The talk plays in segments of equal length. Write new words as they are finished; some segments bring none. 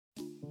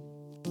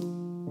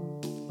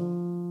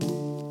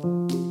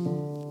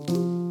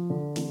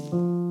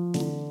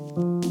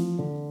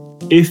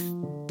If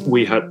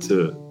we had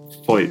to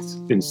fight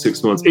in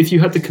 6 months, if you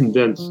had to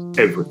condense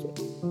everything,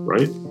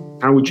 right?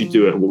 How would you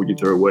do it and what would you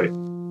throw away?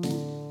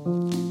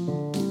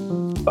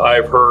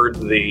 I've heard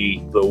the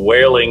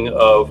wailing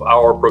of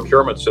our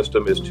procurement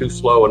system is too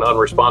slow and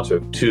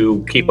unresponsive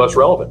to keep us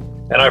relevant.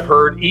 And I've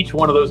heard each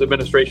one of those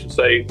administrations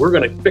say, we're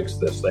going to fix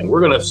this thing.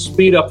 We're going to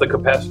speed up the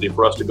capacity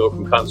for us to go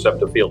from concept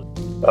to field.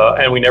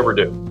 And we never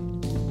do.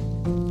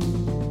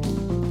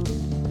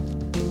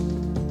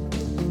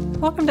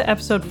 Welcome to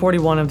episode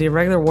 41 of the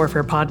Irregular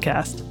Warfare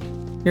podcast.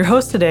 Your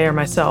hosts today are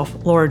myself,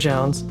 Laura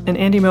Jones, and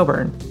Andy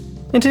Milburn.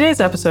 In today's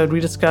episode,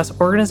 we discuss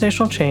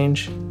organizational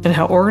change and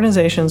how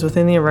organizations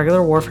within the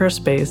irregular warfare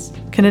space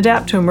can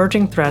adapt to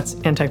emerging threats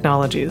and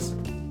technologies.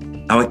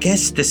 Our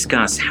guests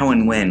discuss how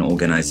and when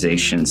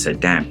organizations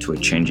adapt to a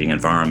changing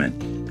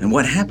environment and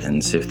what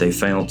happens if they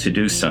fail to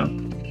do so.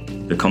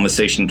 The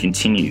conversation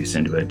continues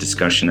into a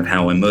discussion of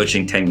how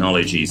emerging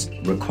technologies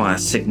require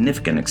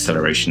significant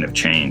acceleration of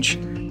change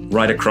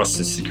right across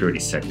the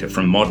security sector,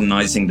 from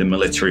modernizing the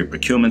military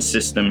procurement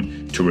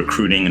system to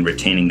recruiting and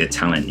retaining the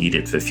talent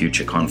needed for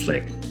future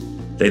conflict.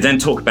 They then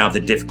talk about the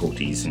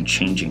difficulties in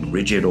changing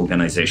rigid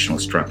organizational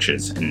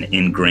structures and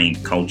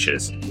ingrained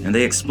cultures, and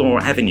they explore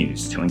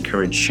avenues to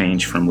encourage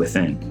change from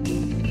within.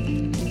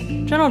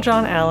 General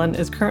John Allen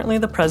is currently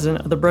the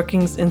president of the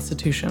Brookings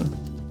Institution.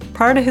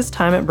 Prior to his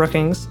time at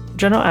Brookings,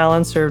 General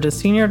Allen served as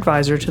senior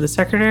advisor to the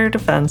Secretary of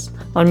Defense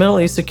on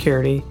Middle East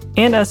security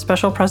and as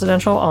special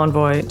presidential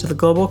envoy to the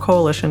Global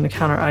Coalition to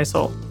counter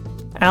ISIL.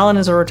 Allen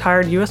is a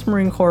retired U.S.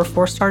 Marine Corps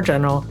four-star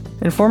general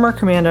and former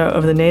commander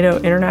of the NATO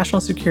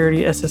International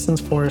Security Assistance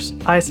Force,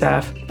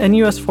 ISAF, and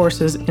U.S.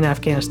 forces in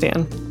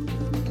Afghanistan.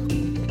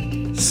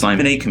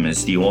 Simon Acom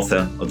is the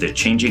author of The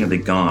Changing of the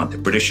Guard, the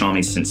British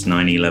Army since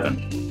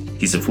 9/11.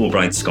 He's a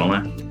Fulbright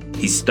scholar.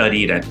 He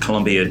studied at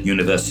Columbia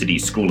University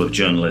School of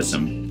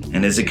Journalism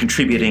and is a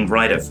contributing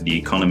writer for The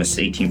Economist's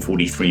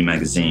 1843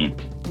 magazine.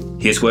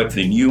 He has worked for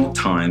the New York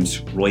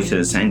Times,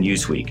 Reuters, and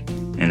Newsweek,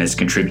 and has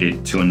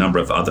contributed to a number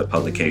of other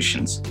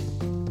publications.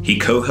 He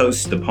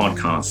co-hosts the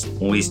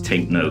podcast, Always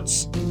Take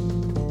Notes.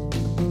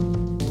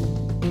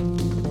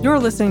 You're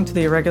listening to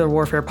the Irregular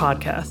Warfare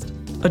podcast,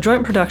 a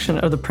joint production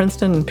of the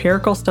Princeton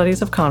Empirical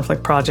Studies of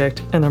Conflict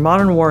Project and the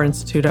Modern War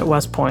Institute at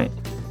West Point,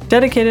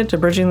 dedicated to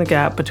bridging the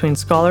gap between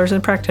scholars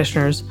and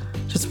practitioners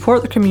to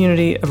support the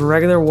community of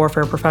irregular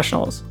warfare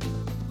professionals.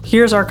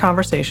 Here's our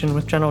conversation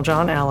with General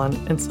John Allen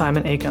and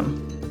Simon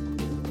Acom.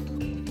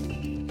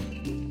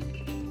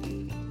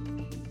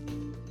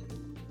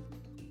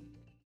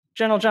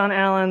 General John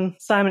Allen,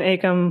 Simon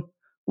Acom,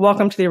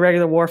 welcome to the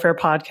Irregular Warfare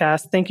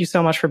podcast. Thank you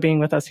so much for being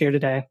with us here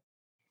today.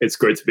 It's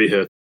great to be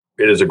here.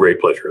 It is a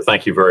great pleasure.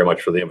 Thank you very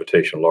much for the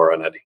invitation, Laura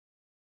and Andy.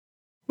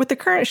 With the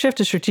current shift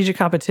to strategic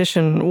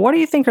competition, what do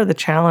you think are the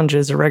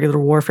challenges irregular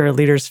warfare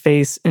leaders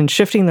face in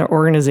shifting their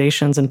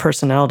organizations and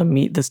personnel to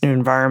meet this new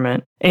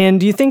environment? And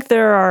do you think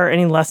there are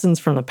any lessons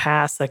from the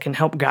past that can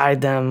help guide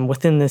them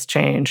within this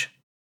change?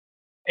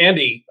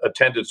 Andy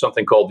attended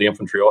something called the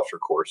Infantry Officer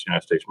Course,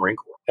 United States Marine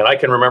Corps. And I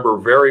can remember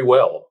very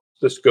well,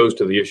 this goes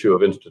to the issue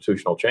of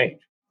institutional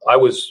change. I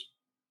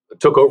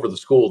took over the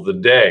school the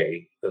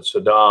day that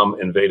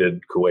Saddam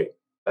invaded Kuwait.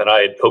 And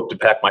I had hoped to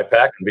pack my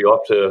pack and be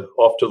off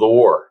to the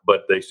war.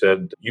 But they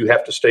said, you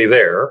have to stay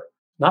there.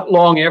 Not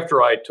long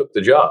after I took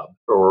the job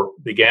or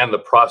began the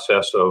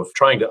process of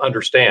trying to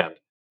understand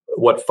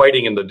what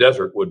fighting in the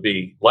desert would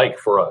be like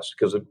for us,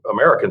 because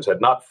Americans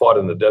had not fought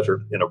in the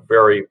desert in a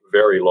very,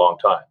 very long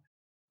time.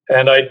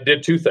 And I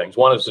did two things.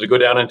 One is to go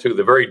down into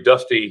the very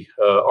dusty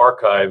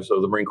archives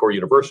of the Marine Corps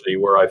University,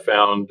 where I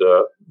found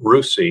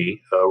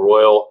RUSI,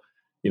 Royal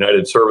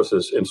United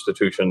Services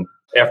Institution,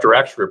 after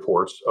action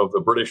reports of the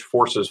British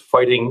forces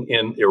fighting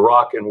in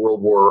Iraq in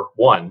World War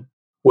I,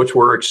 which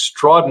were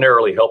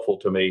extraordinarily helpful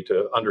to me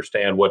to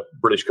understand what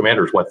British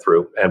commanders went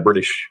through and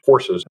British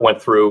forces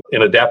went through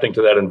in adapting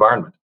to that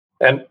environment.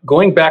 And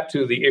going back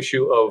to the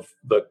issue of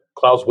the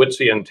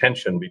Clausewitzian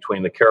tension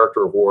between the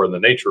character of war and the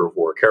nature of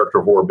war, character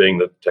of war being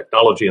the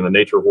technology and the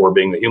nature of war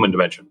being the human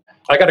dimension,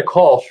 I got a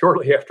call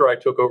shortly after I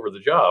took over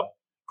the job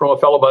from a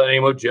fellow by the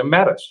name of Jim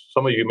Mattis.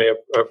 Some of you may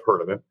have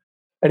heard of him.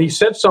 And he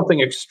said something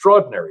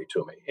extraordinary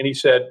to me. And he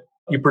said,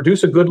 you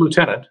produce a good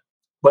lieutenant,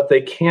 but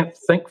they can't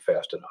think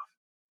fast enough.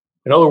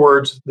 In other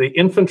words, the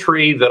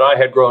infantry that I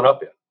had grown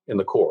up in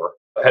the Corps,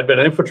 had been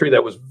an infantry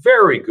that was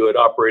very good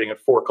operating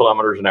at 4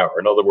 kilometers an hour.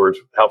 In other words,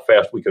 how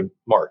fast we could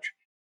march.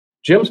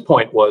 Jim's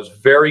point was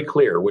very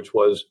clear, which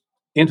was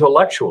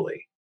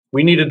intellectually,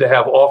 we needed to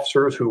have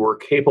officers who were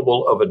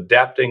capable of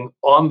adapting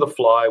on the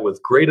fly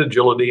with great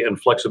agility and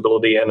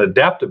flexibility and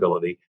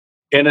adaptability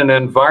in an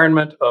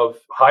environment of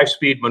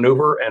high-speed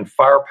maneuver and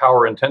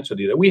firepower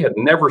intensity that we had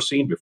never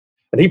seen before.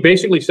 And he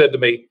basically said to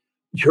me,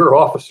 your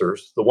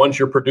officers, the ones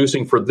you're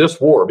producing for this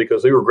war,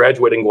 because they were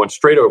graduating going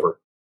straight over,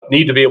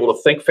 need to be able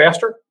to think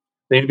faster,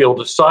 they need to be able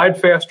to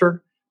decide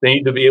faster, they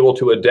need to be able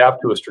to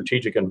adapt to a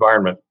strategic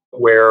environment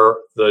where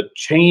the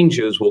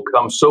changes will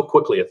come so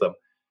quickly at them.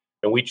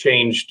 And we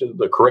changed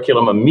the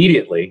curriculum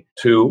immediately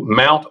to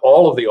mount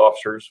all of the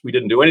officers. We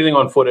didn't do anything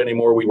on foot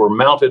anymore. We were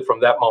mounted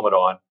from that moment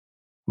on.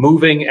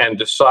 moving and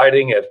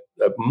deciding at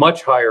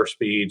much higher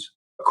speeds,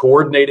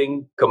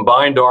 coordinating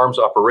combined arms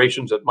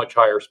operations at much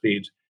higher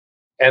speeds.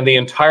 And the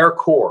entire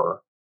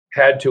Corps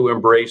had to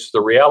embrace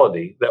the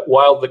reality that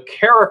while the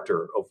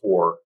character of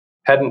war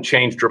hadn't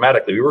changed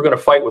dramatically, we were going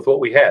to fight with what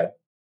we had.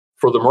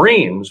 For the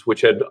Marines,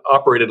 which had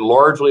operated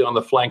largely on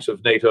the flanks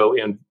of NATO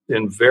in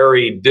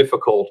very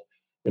difficult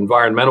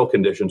environmental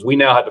conditions, we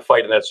now had to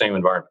fight in that same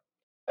environment.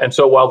 And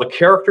so while the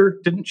character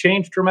didn't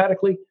change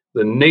dramatically,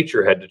 the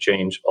nature had to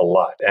change a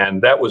lot.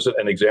 And that was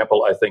an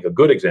example, I think, a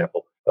good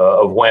example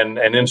of when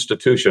an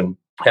institution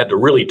had to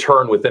really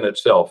turn within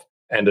itself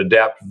and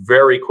adapt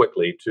very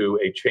quickly to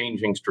a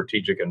changing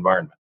strategic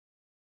environment.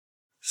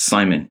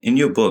 Simon, in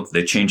your book,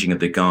 The Changing of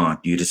the Guard,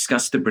 you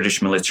discuss the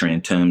British military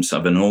in terms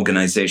of an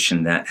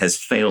organization that has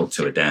failed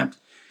to adapt.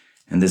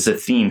 And there's a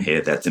theme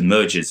here that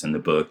emerges in the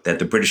book, that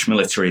the British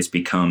military has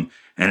become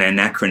an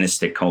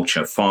anachronistic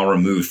culture far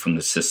removed from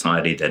the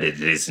society that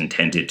it is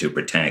intended to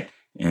protect.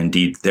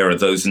 Indeed, there are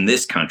those in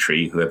this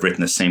country who have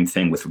written the same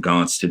thing with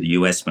regards to the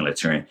US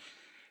military.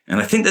 And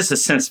I think there's a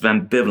sense of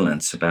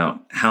ambivalence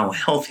about how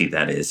healthy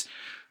that is.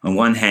 On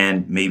one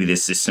hand, maybe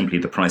this is simply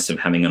the price of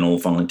having an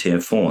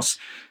all-volunteer force.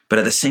 But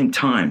at the same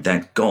time,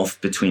 that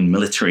gulf between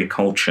military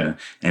culture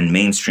and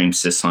mainstream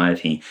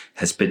society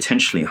has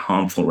potentially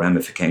harmful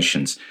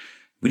ramifications.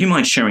 Would you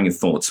mind sharing your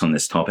thoughts on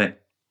this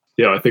topic?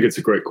 Yeah, I think it's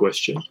a great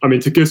question. I mean,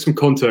 to give some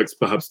context,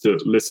 perhaps to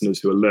listeners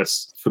who are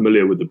less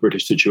familiar with the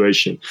British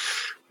situation,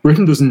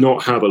 Britain does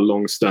not have a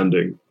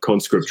long-standing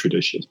conscript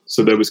tradition.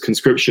 So there was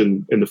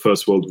conscription in the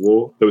First World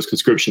War. There was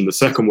conscription in the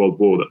Second World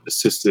War that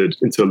persisted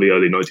until the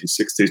early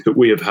 1960s. But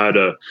we have had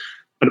an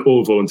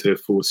all-volunteer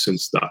force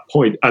since that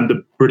point. And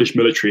the British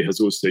military has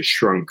also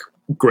shrunk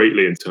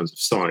greatly in terms of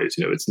size.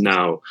 You know, it's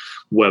now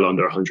well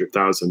under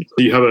 100,000.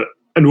 You have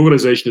an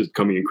organization that's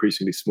becoming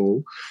increasingly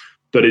small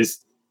that is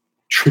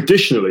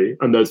traditionally,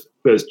 and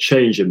there's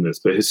change in this,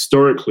 but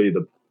historically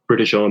the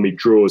British Army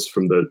draws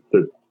from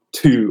the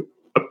two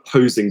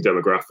opposing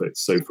demographics,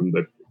 so from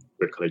the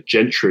kind of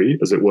gentry,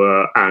 as it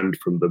were, and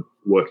from the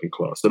working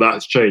class. So that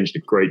has changed a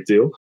great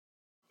deal.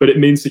 But it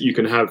means that you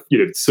can have,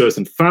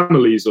 certain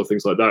families or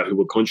things like that who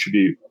will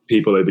contribute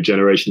people over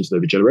generations and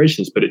over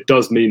generations. But it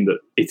does mean that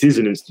it is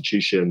an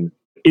institution,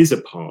 is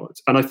a part.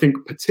 And I think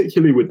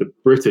particularly with the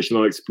British, and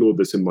I explored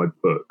this in my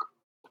book,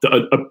 that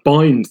a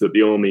bind that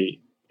the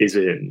army is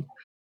in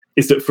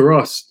is that for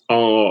us,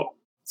 our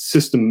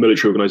system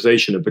military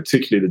organization, and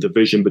particularly the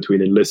division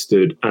between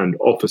enlisted and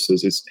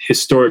officers, is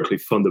historically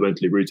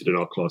fundamentally rooted in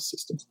our class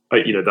system.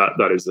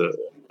 That is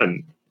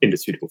an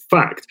indisputable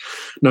fact.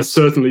 Now,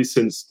 certainly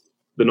since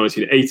the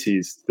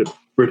 1980s,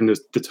 Britain has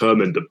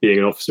determined that being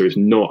an officer is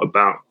not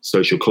about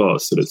social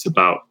class, that it's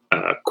about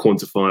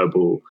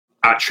quantifiable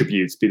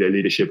attributes, be they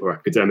leadership or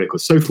academic or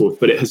so forth,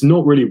 but it has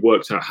not really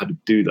worked out how to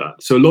do that.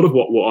 So a lot of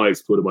what I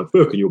explored in my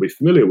book, and you'll be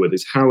familiar with,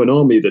 is how an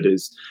army that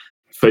is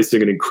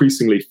facing an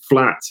increasingly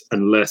flat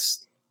and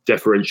less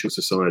deferential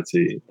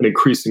society, an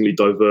increasingly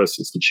diverse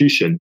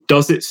institution,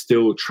 does it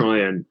still try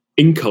and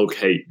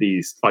inculcate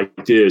these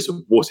ideas of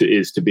what it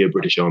is to be a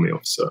British Army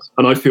officer?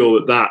 And I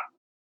feel that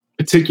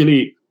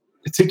particularly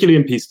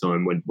in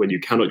peacetime, when you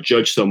cannot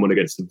judge someone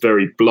against a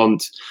very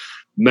blunt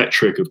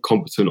metric of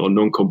competent or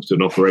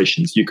non-competent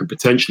operations, you can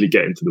potentially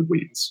get into the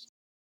weeds.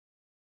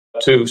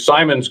 To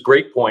Simon's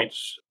great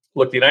points,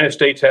 look, the United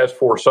States has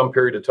for some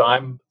period of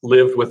time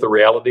lived with the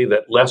reality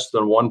that less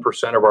than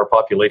 1% of our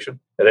population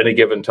at any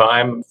given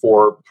time,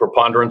 for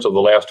preponderance of the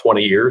last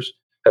 20 years,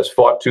 has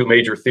fought two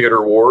major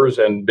theater wars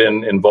and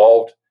been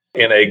involved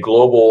in a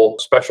global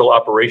special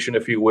operation,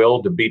 if you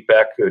will, to beat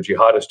back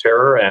jihadist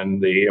terror and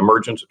the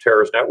emergence of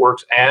terrorist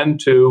networks, and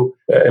to,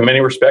 in many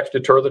respects,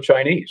 deter the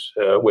Chinese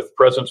with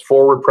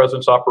forward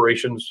presence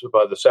operations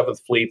by the 7th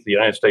Fleet, the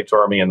United States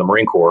Army, and the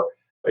Marine Corps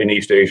in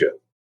East Asia.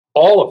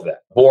 All of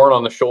that borne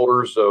on the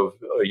shoulders of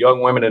young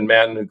women and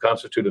men who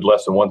constituted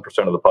less than 1%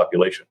 of the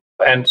population.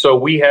 And so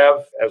we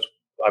have, as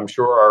I'm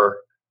sure our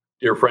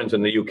dear friends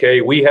in the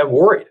UK, we have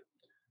worried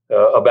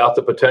about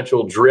the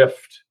potential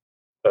drift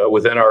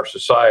within our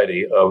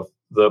society of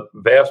the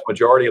vast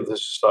majority of the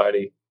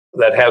society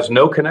that has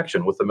no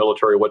connection with the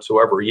military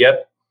whatsoever,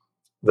 yet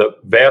the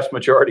vast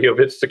majority of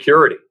its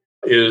security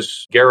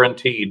is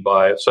guaranteed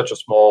by such a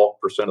small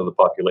percent of the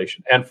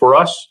population. And for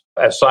us,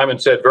 as Simon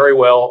said very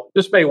well,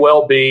 this may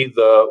well be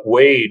the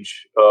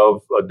wage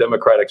of a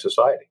democratic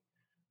society,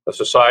 a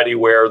society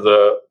where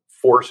the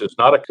force is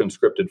not a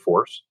conscripted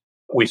force.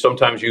 We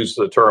sometimes use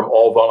the term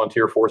all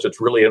volunteer force.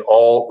 It's really an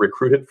all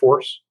recruited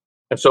force.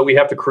 And so we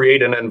have to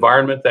create an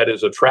environment that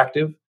is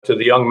attractive to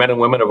the young men and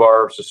women of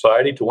our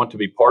society to want to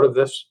be part of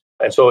this.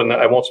 And so,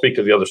 I won't speak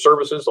to the other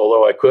services,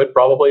 although I could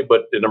probably,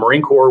 but in the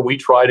Marine Corps, we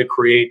try to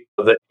create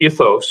the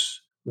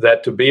ethos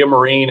that to be a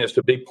Marine is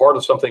to be part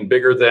of something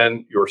bigger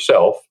than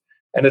yourself.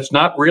 And it's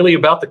not really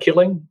about the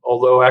killing,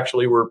 although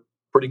actually we're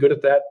pretty good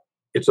at that.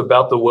 It's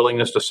about the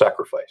willingness to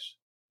sacrifice,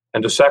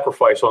 and to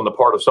sacrifice on the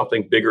part of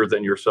something bigger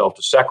than yourself,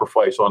 to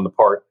sacrifice on the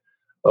part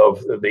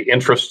of the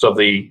interests of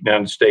the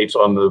United States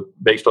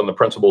based on the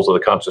principles of the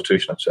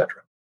Constitution, et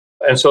cetera.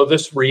 And so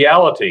this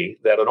reality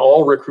that an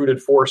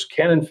all-recruited force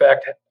can, in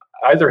fact,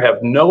 either have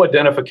no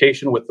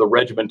identification with the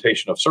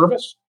regimentation of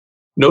service,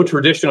 no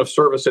tradition of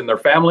service in their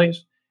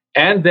families,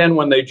 and then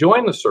when they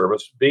join the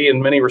service, be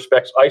in many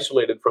respects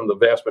isolated from the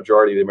vast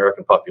majority of the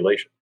American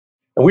population.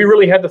 And we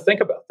really had to think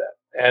about that.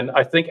 And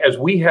I think as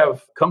we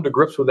have come to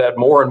grips with that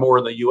more and more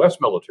in the U.S.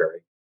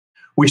 military,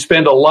 we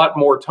spend a lot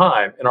more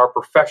time in our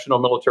professional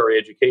military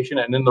education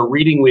and in the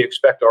reading we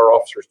expect our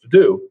officers to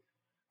do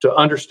to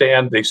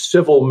understand the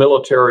civil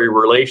military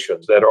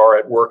relations that are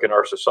at work in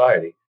our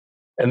society.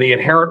 And the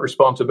inherent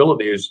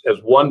responsibility is, as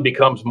one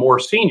becomes more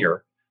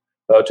senior,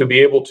 to be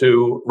able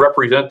to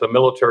represent the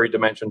military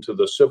dimension to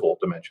the civil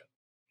dimension.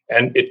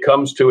 And it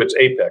comes to its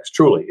apex,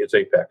 truly its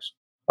apex.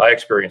 I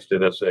experienced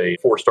it as a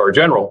 4-star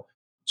general,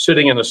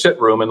 sitting in the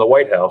sit room in the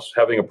White House,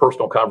 having a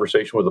personal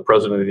conversation with the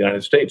President of the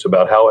United States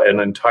about how an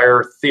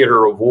entire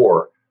theater of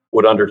war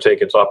would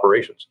undertake its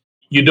operations.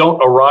 You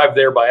don't arrive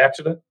there by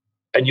accident,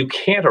 and you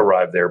can't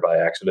arrive there by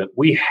accident.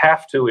 We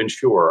have to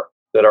ensure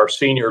that our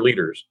senior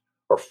leaders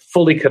are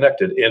fully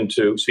connected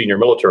into, senior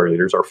military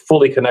leaders are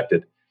fully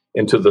connected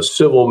into the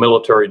civil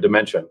military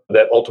dimension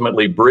that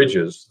ultimately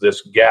bridges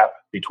this gap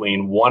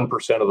between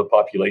 1% of the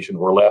population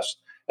or less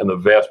and the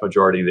vast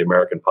majority of the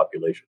American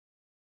population.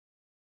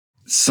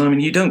 Simon,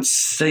 you don't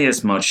say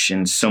as much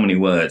in so many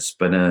words,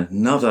 but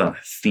another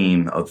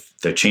theme of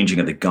the changing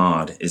of the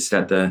guard is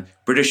that the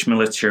British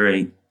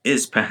military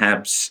is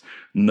perhaps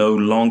no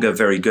longer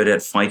very good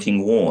at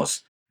fighting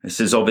wars. This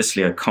is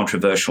obviously a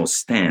controversial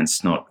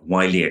stance, not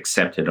widely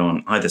accepted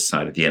on either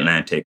side of the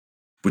Atlantic,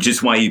 which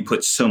is why you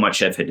put so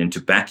much effort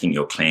into backing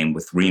your claim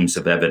with reams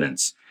of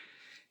evidence.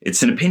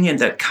 It's an opinion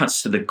that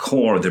cuts to the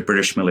core of the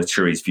British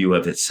military's view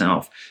of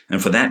itself,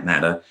 and for that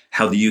matter,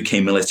 how the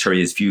UK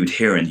military is viewed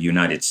here in the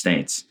United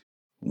States.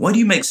 Why do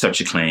you make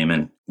such a claim,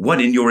 and what,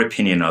 in your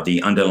opinion, are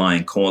the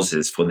underlying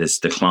causes for this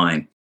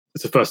decline?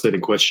 It's a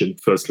fascinating question,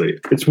 firstly.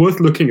 It's worth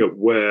looking at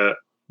where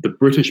the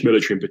British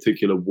military in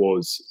particular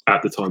was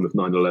at the time of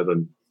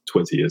 9/11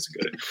 20 years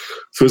ago.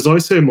 So as I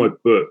say in my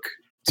book,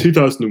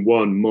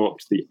 2001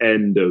 marked the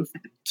end of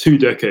 2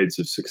 decades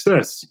of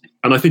success,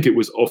 and I think it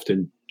was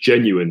often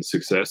genuine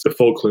success. The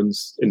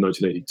Falklands in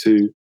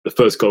 1982, the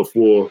First Gulf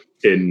War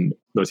in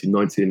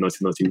 1990 and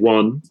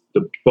 1991,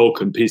 the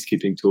Balkan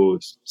peacekeeping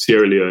tours,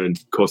 Sierra Leone,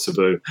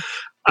 Kosovo,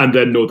 and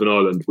then Northern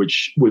Ireland,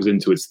 which was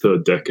into its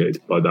 3rd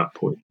decade by that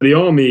point. The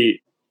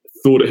army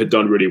thought it had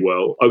done really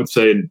well. I would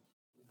say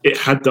it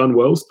had done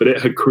well, but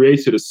it had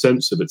created a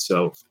sense of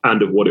itself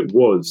and of what it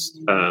was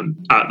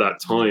at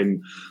that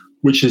time,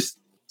 which is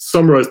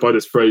summarized by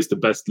this phrase, the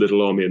best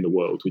little army in the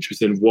world, which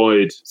was in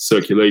wide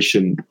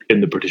circulation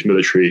in the British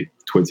military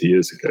 20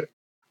 years ago.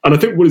 And I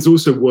think what is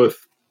also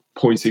worth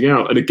pointing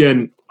out, and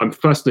again, I'm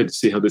fascinated to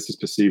see how this is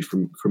perceived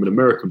from an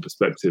American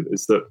perspective,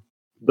 is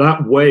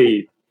that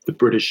way the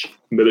British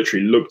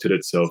military looked at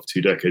itself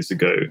 2 decades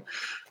ago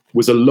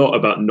was a lot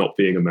about not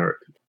being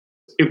American.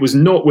 It was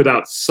not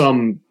without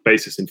some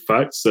basis in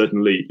fact.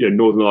 Certainly,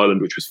 Northern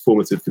Ireland, which was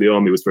formative for the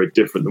army, was very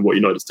different than what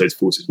United States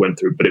forces went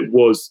through, but it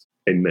was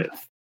a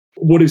myth.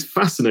 What is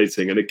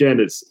fascinating, and again,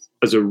 it's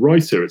as a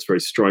writer, it's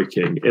very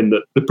striking, in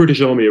that the British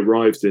Army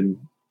arrived in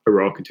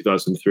Iraq in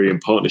 2003 in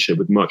partnership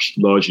with much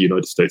larger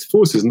United States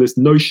forces, and this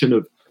notion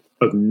of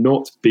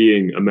not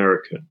being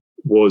American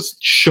was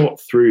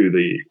shot through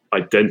the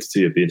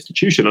identity of the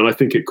institution, and I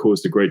think it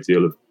caused a great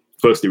deal of,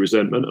 firstly,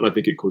 resentment, and I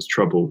think it caused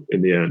trouble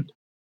in the end.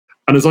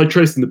 And as I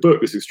traced in the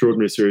book, this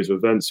extraordinary series of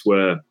events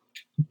where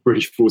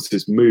British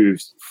forces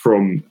moved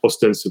from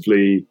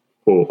ostentatiously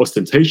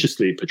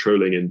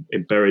patrolling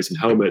in berets and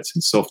helmets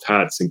and soft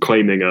hats and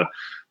claiming an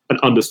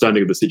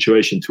understanding of the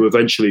situation to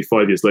eventually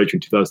 5 years later in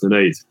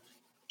 2008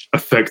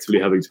 effectively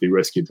having to be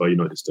rescued by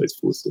United States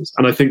forces.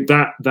 And I think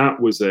that it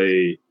was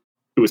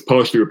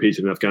partially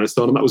repeated in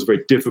Afghanistan, and that was a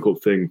very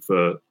difficult thing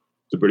for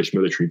the British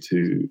military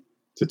to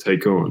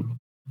take on.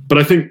 But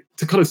I think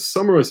to kind of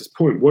summarize this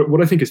point,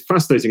 what I think is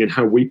fascinating in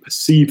how we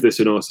perceive this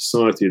in our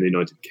society in the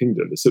United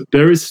Kingdom is that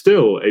there is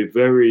still a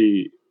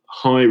very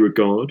high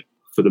regard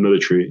for the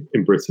military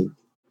in Britain,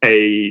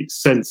 a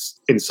sense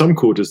in some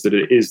quarters that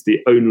it is the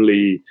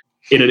only,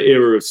 in an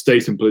era of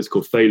state and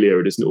political failure,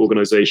 it is an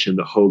organization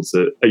that holds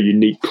a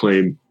unique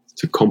claim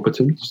to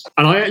competence.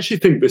 And I actually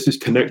think this is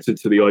connected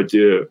to the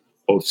idea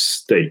of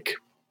stake,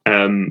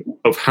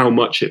 of how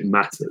much it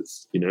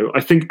matters.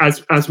 I think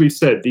as we've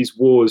said, these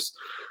wars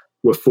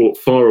were fought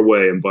far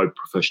away and by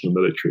professional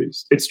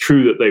militaries. It's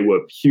true that they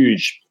were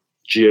huge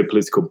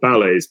geopolitical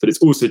ballets, but it's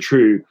also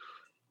true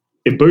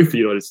in both the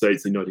United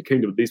States and the United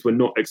Kingdom, these were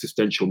not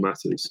existential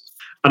matters.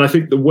 And I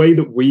think the way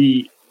that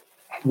we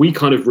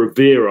kind of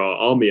revere our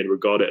army and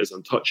regard it as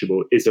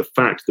untouchable is a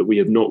fact that we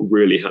have not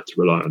really had to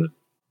rely on it.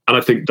 And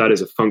I think that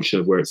is a function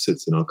of where it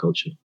sits in our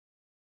culture.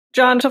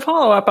 John, to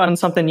follow up on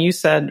something you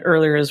said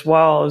earlier as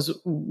well, is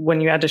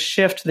when you had to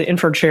shift the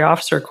infantry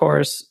officer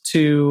course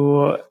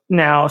to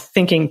now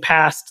thinking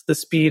past the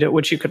speed at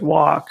which you could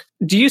walk.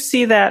 Do you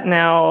see that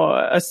now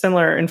a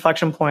similar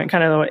inflection point,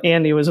 kind of what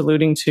Andy was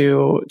alluding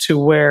to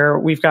where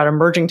we've got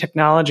emerging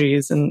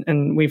technologies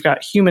and we've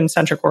got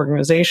human-centric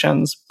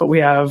organizations, but we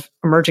have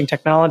emerging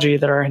technology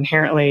that are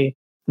inherently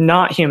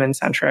not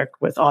human-centric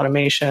with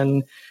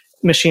automation,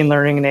 machine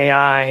learning, and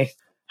AI?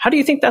 How do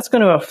you think that's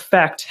going to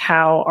affect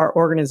how our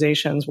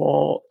organizations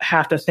will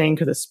have to think,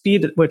 the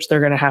speed at which they're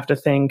going to have to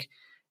think,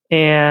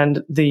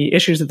 and the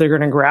issues that they're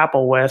going to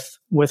grapple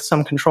with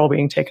some control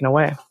being taken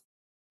away?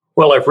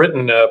 Well, I've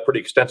written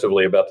pretty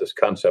extensively about this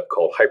concept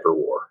called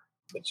hyperwar.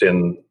 It's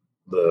in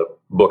the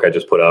book I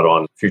just put out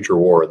on future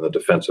war and the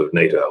defense of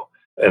NATO,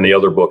 and the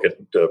other book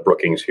at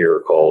Brookings here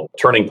called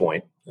Turning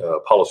Point,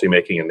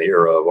 Policymaking in the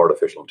Era of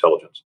Artificial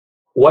Intelligence.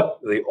 What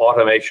the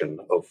automation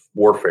of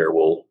warfare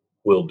will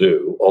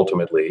do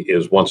ultimately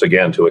is once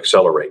again to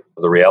accelerate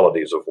the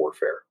realities of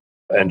warfare.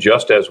 And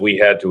just as we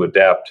had to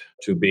adapt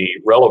to be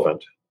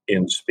relevant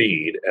in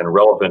speed and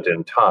relevant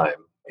in time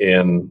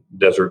in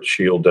Desert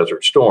Shield,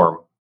 Desert Storm,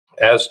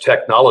 as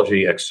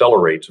technology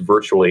accelerates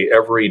virtually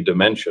every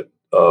dimension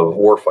of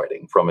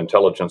warfighting, from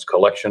intelligence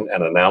collection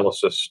and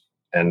analysis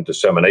and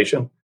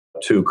dissemination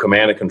to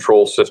command and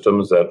control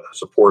systems that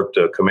support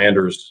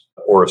commanders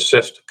or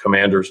assist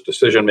commanders'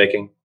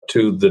 decision-making,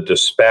 to the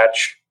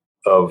dispatch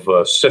of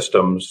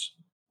systems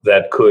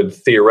that could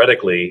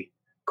theoretically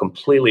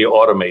completely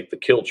automate the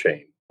kill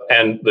chain.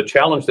 And the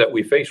challenge that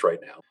we face right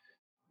now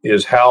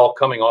is how,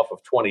 coming off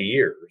of 20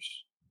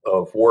 years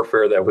of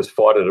warfare that was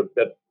fought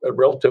at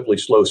relatively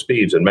slow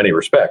speeds in many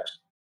respects,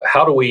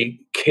 how do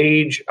we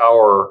cage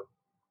our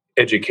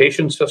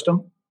education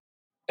system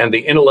and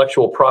the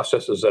intellectual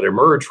processes that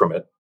emerge from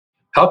it?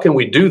 How can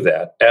we do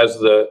that as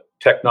the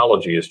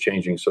technology is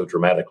changing so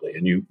dramatically?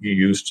 And you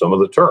used some of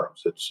the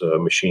terms. It's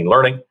machine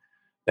learning,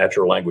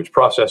 natural language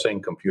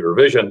processing, computer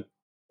vision,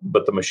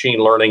 but the machine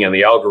learning and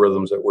the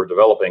algorithms that we're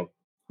developing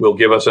will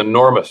give us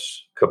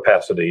enormous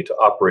capacity to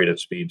operate at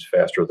speeds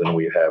faster than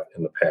we have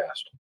in the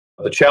past.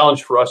 The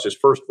challenge for us is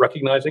first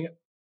recognizing it.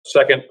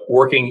 Second,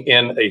 working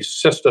in a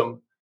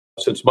system,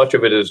 since much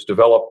of it is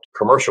developed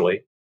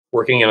commercially,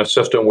 working in a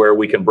system where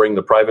we can bring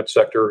the private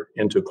sector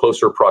into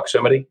closer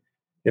proximity,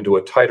 into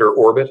a tighter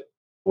orbit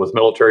with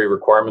military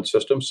requirement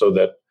systems, so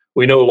that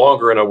we no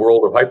longer in a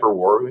world of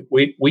hyperwar.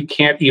 We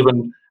can't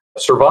even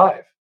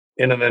survive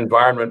in an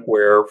environment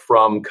where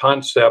from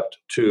concept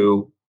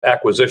to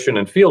acquisition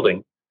and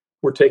fielding,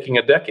 we're taking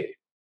a decade.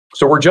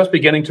 So we're just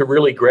beginning to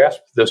really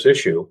grasp this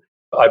issue.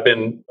 I've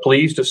been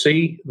pleased to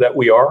see that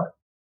we are.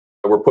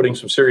 We're putting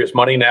some serious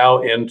money now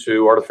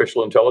into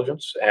artificial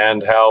intelligence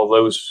and how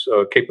those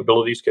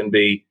capabilities can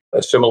be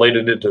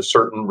assimilated into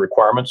certain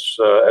requirements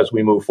as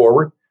we move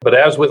forward. But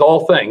as with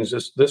all things,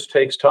 this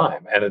takes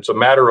time. And it's a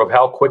matter of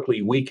how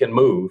quickly we can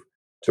move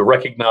to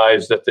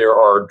recognize that there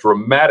are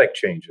dramatic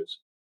changes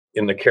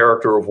in the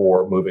character of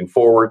war moving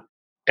forward,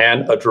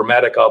 and a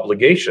dramatic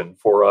obligation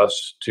for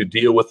us to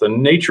deal with the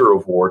nature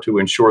of war to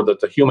ensure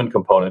that the human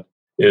component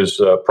is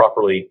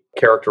properly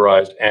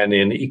characterized and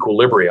in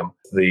equilibrium,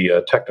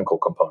 the technical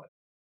component.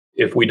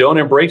 If we don't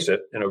embrace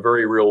it in a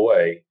very real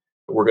way,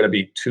 we're going to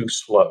be too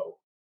slow.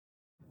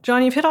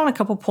 John, you've hit on a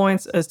couple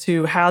points as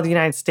to how the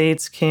United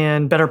States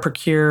can better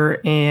procure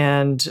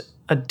and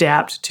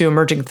adapt to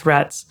emerging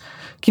threats.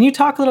 Can you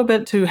talk a little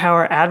bit to how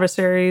our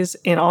adversaries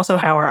and also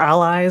how our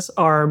allies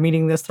are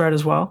meeting this threat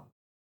as well?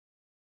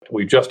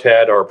 We've just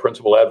had our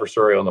principal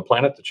adversary on the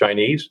planet, the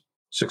Chinese,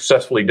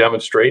 successfully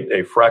demonstrate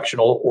a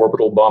fractional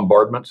orbital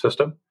bombardment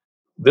system.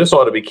 This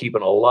ought to be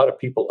keeping a lot of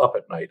people up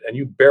at night, and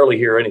you barely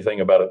hear anything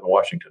about it in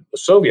Washington. The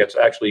Soviets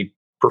actually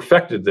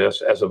perfected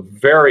this as a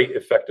very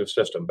effective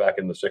system back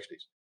in the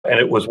 60s. And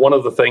it was one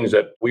of the things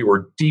that we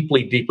were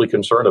deeply, deeply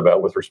concerned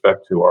about with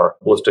respect to our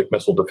ballistic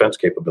missile defense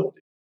capability.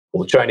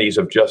 Well, the Chinese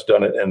have just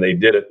done it, and they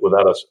did it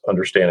without us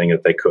understanding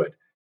that they could.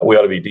 We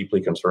ought to be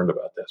deeply concerned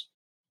about this.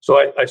 So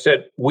I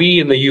said, we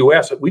in the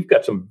U.S., we've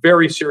got some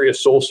very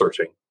serious soul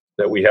searching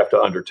that we have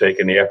to undertake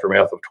in the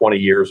aftermath of 20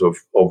 years of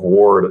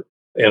war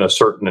in a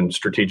certain and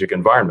strategic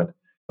environment.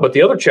 But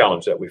the other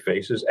challenge that we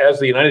face is, as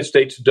the United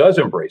States does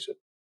embrace it,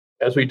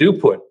 as we do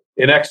put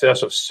in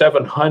excess of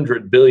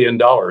 $700 billion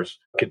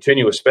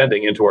continuous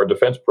spending into our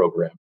defense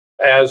program,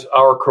 as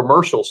our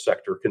commercial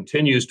sector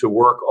continues to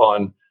work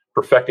on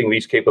perfecting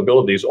these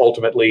capabilities,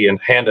 ultimately in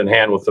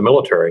hand with the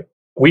military,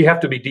 we have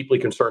to be deeply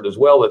concerned as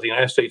well that the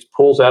United States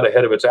pulls out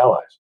ahead of its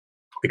allies,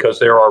 because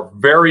there are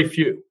very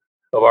few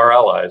of our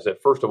allies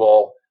that, first of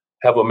all,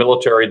 have a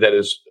military that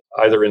is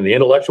either in the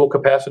intellectual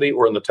capacity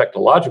or in the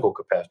technological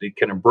capacity,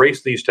 can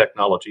embrace these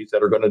technologies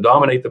that are going to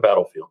dominate the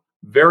battlefield.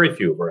 Very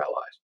few of our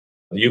allies.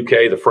 The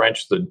UK, the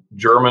French, the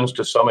Germans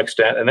to some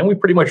extent, and then we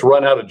pretty much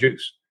run out of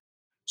juice.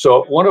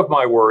 So one of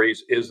my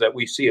worries is that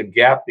we see a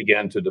gap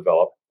begin to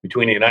develop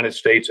between the United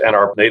States and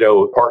our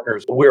NATO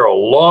partners. We're a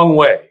long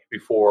way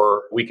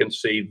before we can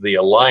see the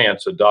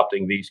alliance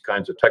adopting these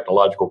kinds of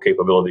technological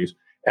capabilities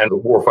and the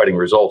warfighting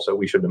results that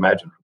we should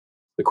imagine.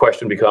 the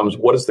question becomes,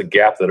 what is the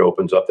gap that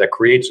opens up that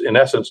creates, in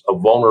essence, a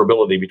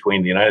vulnerability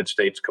between the United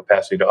States'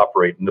 capacity to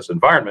operate in this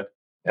environment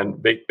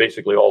and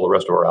basically all the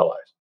rest of our allies?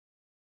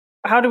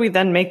 How do we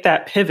then make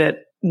that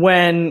pivot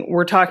when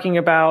we're talking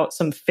about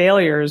some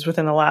failures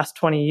within the last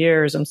 20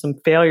 years and some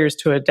failures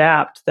to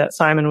adapt that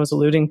Simon was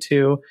alluding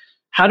to?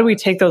 How do we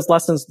take those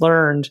lessons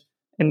learned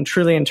and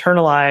truly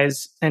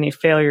internalize any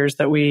failures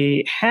that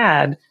we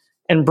had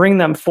and bring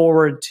them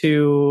forward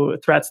to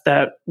threats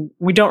that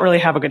we don't really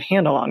have a good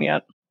handle on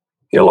yet?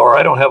 Yeah, Laura,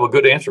 I don't have a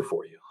good answer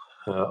for you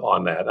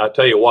on that. I'll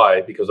tell you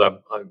why, because I'm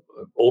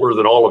older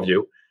than all of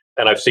you,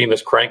 and I've seen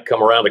this crank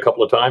come around a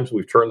couple of times.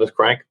 We've turned this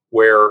crank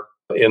where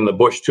in the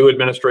Bush II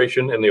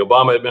administration, in the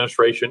Obama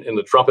administration, in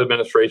the Trump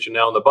administration,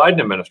 now in the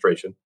Biden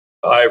administration,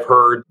 I've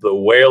heard the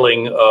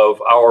wailing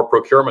of our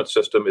procurement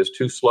system is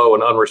too slow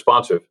and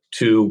unresponsive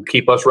to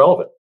keep us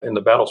relevant in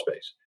the battle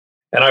space.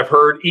 And I've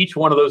heard each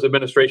one of those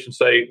administrations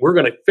say, we're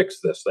going to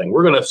fix this thing.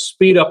 We're going to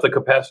speed up the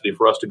capacity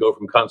for us to go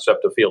from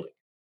concept to fielding.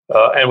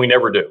 And we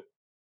never do.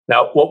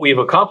 Now, what we've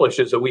accomplished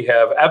is that we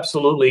have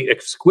absolutely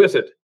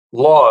exquisite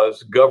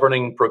laws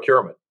governing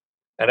procurement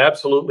and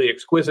absolutely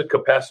exquisite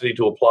capacity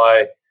to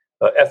apply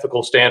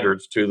ethical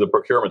standards to the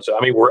procurement. So,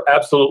 I mean, we're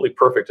absolutely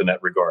perfect in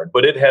that regard,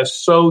 but it has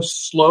so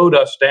slowed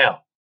us down.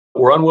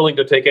 We're unwilling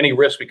to take any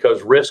risk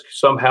because risk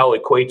somehow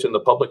equates in the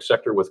public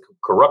sector with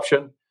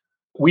corruption.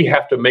 We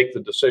have to make the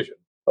decision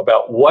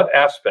about what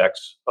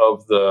aspects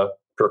of the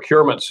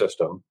procurement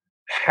system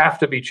have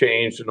to be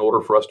changed in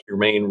order for us to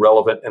remain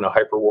relevant in a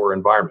hyperwar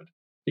environment,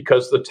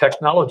 because the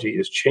technology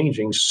is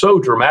changing so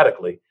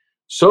dramatically,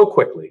 so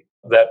quickly,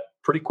 that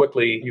pretty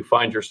quickly you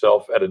find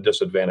yourself at a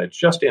disadvantage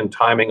just in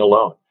timing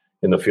alone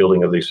in the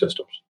fielding of these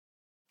systems.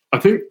 I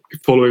think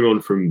following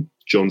on from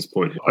John's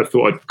point, I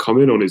thought I'd come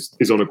in on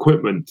is on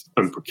equipment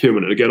and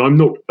procurement. And again, I'm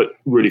not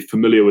really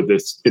familiar with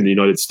this in the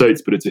United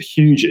States, but it's a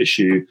huge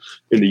issue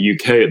in the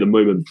UK at the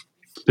moment,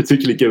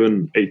 particularly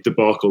given a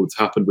debacle that's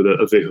happened with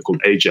a vehicle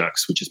called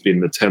Ajax, which has been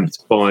an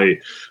attempt by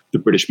the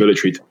British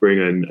military to bring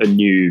in a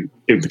new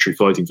infantry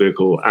fighting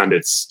vehicle, and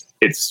it's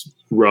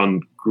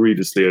run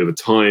grievously over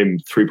time.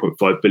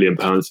 £3.5 billion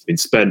has been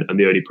spent, and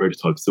the only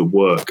prototypes that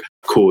work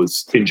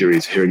cause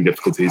injuries, hearing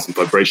difficulties, and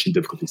vibration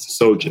difficulties to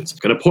soldiers.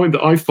 And a point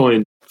that I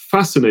find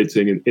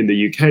fascinating in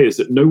the UK is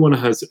that no one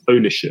has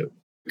ownership,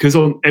 because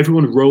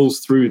everyone rolls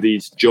through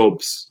these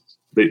jobs,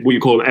 what you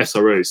call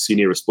SROs,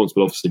 senior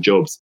responsible officer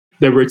jobs.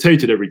 They're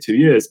rotated every 2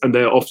 years, and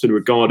they're often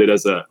regarded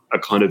as a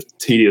kind of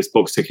tedious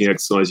box-ticking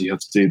exercise you have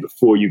to do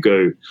before you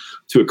go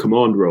to a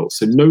command role.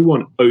 So no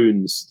one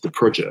owns the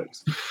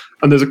project.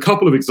 And there's a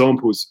couple of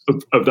examples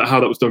of how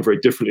that was done very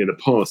differently in the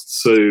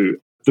past. So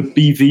the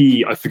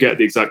BV, I forget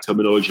the exact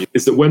terminology,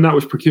 is that when that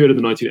was procured in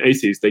the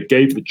 1980s, they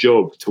gave the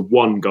job to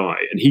one guy,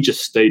 and he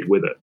just stayed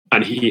with it.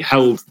 And he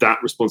held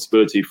that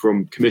responsibility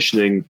from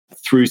commissioning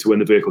through to when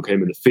the vehicle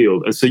came in the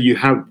field. And so you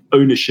have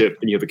ownership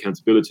and you have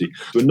accountability.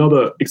 So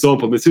another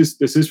example, this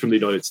is from the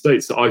United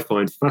States, that I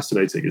find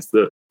fascinating, is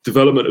the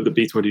development of the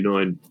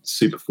B-29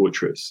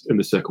 Superfortress in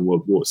the Second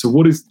World War. So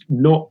what is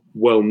not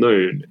well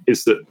known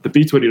is that the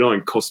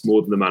B-29 cost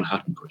more than the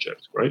Manhattan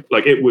Project, right?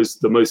 Like, it was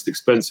the most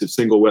expensive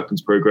single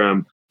weapons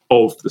program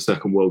of the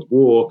Second World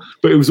War,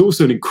 but it was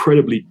also an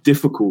incredibly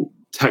difficult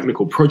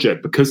technical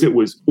project because it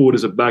was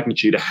orders of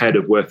magnitude ahead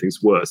of where things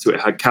were. So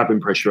it had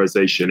cabin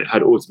pressurization, it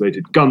had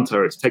automated gun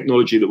turrets,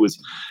 technology that was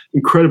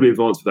incredibly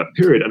advanced for that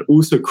period. And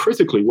also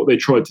critically, what they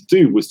tried to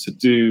do was to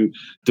do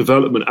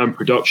development and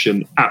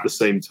production at the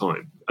same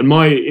time. And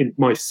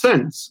my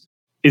sense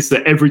is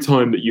that every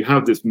time that you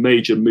have this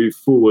major move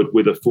forward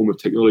with a form of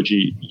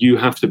technology, you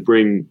have to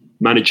bring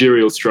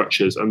managerial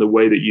structures, and the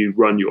way that you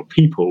run your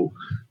people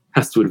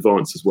has to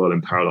advance as well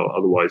in parallel.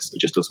 Otherwise, it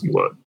just doesn't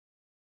work.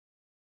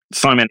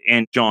 Simon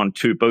and John,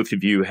 too, both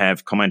of you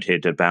have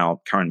commented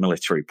about current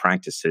military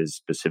practices,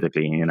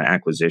 specifically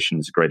acquisition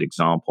is a great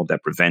example,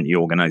 that prevent the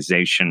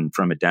organization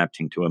from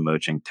adapting to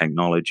emerging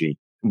technology.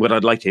 What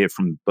I'd like to hear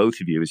from both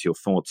of you is your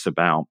thoughts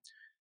about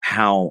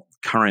how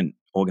current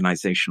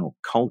organizational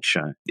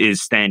culture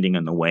is standing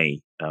in the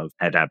way of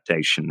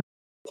adaptation.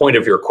 Point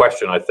of your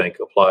question, I think,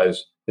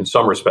 applies in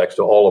some respects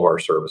to all of our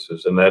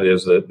services, and that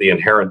is the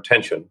inherent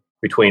tension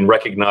between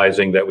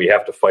recognizing that we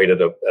have to fight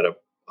at a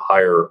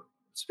higher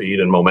speed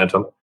and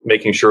momentum,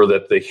 making sure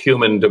that the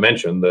human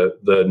dimension,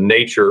 the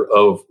nature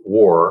of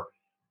war,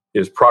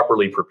 is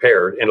properly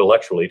prepared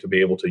intellectually to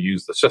be able to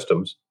use the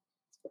systems,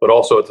 but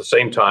also at the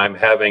same time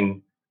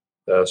having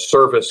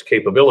service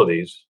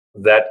capabilities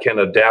that can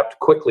adapt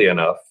quickly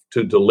enough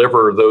to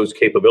deliver those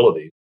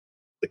capabilities,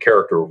 the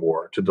character of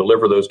war, to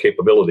deliver those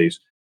capabilities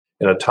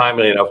in a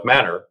timely enough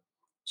manner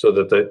so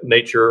that the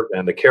nature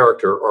and the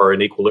character are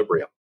in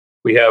equilibrium.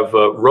 We have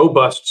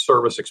robust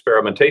service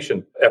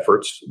experimentation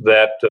efforts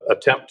that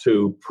attempt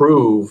to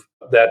prove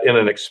that in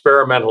an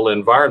experimental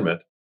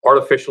environment,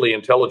 artificially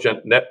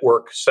intelligent,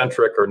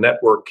 network-centric or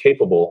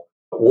network-capable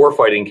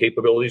warfighting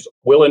capabilities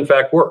will in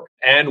fact work.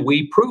 And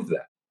we prove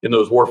that in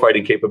those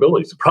warfighting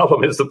capabilities. The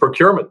problem is the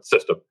procurement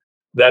system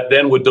that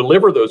then would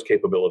deliver those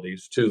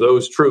capabilities to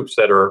those troops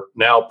that are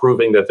now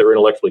proving that they're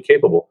intellectually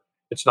capable.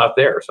 It's not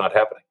there. It's not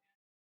happening.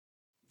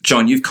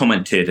 John, you've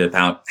commented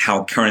about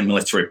how current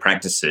military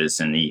practices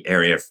in the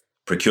area of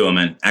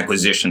procurement,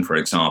 acquisition, for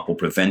example,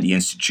 prevent the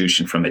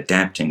institution from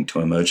adapting to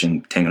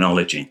emerging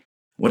technology.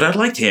 What I'd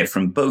like to hear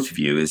from both of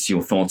you is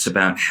your thoughts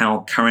about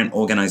how current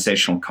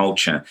organizational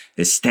culture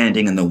is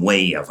standing in the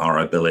way of our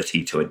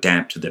ability to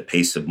adapt to the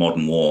pace of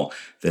modern war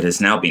that has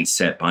now been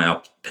set by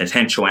our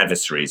potential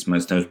adversaries,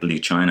 most notably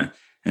China.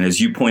 And as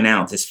you point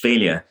out, this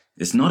failure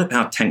is not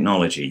about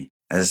technology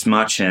as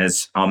much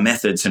as our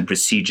methods and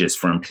procedures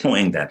for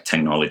employing that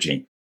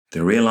technology.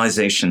 The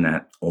realization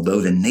that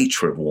although the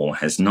nature of war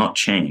has not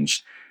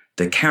changed,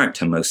 the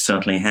character most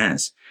certainly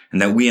has,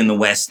 and that we in the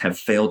West have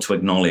failed to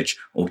acknowledge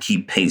or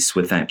keep pace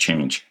with that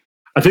change.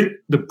 I think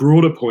the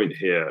broader point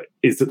here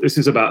is that this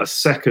is about a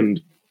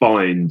second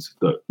bind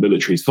that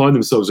militaries find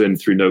themselves in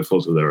through no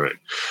fault of their own.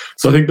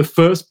 So I think the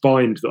first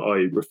bind that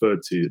I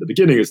referred to at the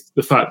beginning is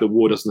the fact that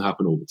war doesn't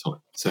happen all the time.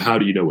 So how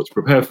do you know what to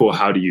prepare for?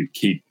 How do you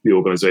keep the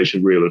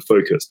organization real and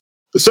focused?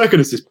 The second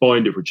is this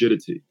bind of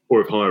rigidity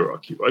or of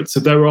hierarchy, right? So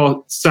there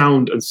are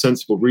sound and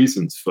sensible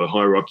reasons for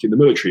hierarchy in the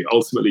military.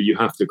 Ultimately, you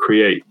have to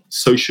create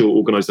social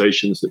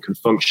organizations that can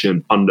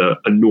function under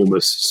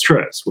enormous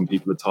stress when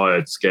people are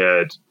tired,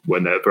 scared,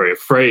 when they're very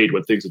afraid,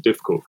 when things are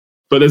difficult.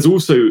 But there's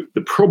also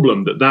the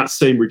problem that that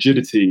same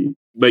rigidity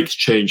makes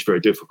change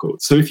very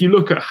difficult. So if you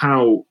look at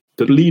how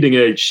the leading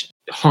edge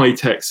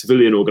high-tech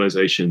civilian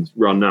organizations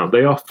run now,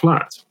 they are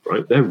flat,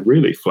 right? They're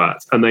really flat.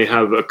 And they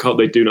have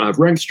they do not have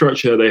rank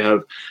structure. They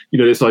have,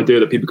 this idea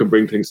that people can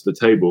bring things to the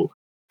table.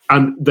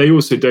 And they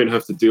also don't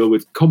have to deal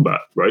with combat,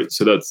 right?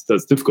 So that's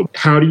difficult.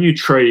 How do you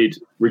trade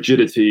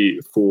rigidity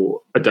for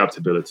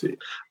adaptability?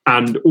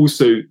 And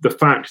also the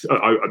fact,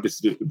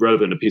 this is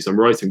relevant to a piece I'm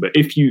writing, but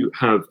if you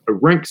have a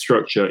rank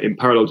structure in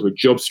parallel to a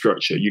job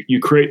structure, you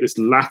create this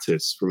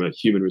lattice from a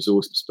human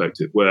resource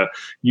perspective where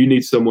you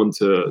need someone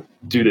to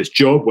do this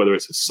job, whether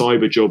it's a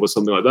cyber job or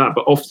something like that.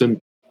 But often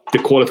the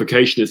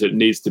qualification is it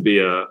needs to be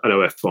an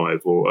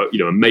OF5 or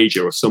a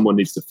major, or someone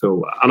needs to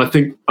fill that. And I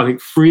think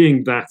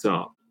freeing that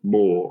up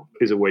more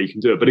is a way you can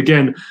do it. But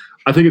again,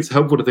 I think it's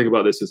helpful to think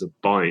about this as a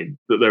bind,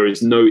 that there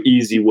is no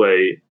easy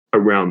way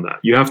around that.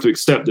 You have to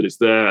accept that it's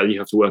there and you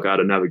have to work out how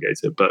to navigate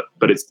it,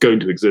 but it's going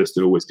to exist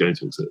and always going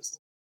to exist.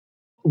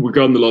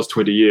 Regarding the last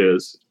 20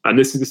 years, and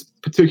this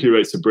particularly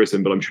relates to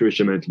Britain, but I'm sure it's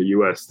germane to the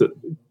US, that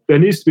there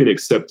needs to be an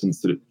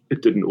acceptance that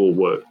it didn't all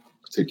work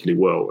particularly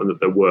well and that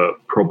there were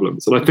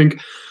problems. And I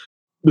think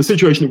the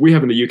situation that we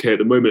have in the UK at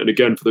the moment, and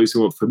again, for those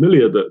who aren't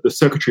familiar, the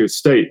Secretary of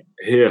State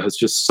here has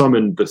just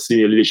summoned the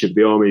senior leadership of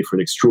the Army for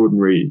an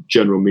extraordinary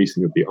general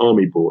meeting of the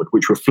Army Board,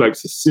 which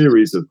reflects a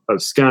series of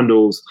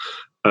scandals,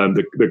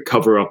 the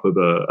cover-up of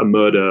a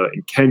murder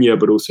in Kenya,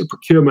 but also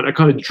procurement, a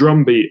kind of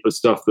drumbeat of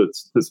stuff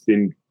that's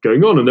been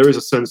going on. And there is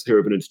a sense here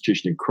of an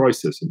institution in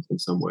crisis in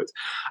some ways.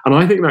 And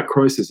I think that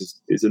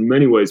crisis is in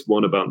many ways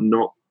one about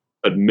not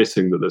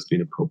admitting that there's been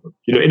a problem.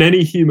 In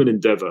any human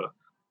endeavor,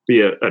 be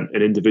an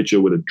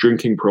individual with a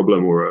drinking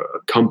problem or a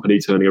company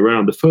turning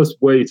around, the first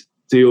way to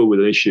deal with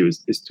an issue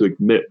is to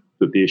admit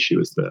that the issue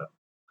is there.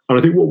 And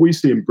I think what we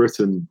see in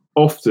Britain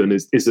often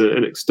is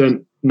an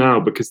extent now,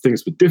 because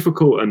things were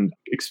difficult and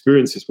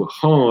experiences were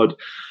hard,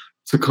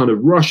 to kind of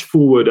rush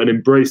forward and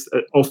embrace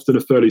at often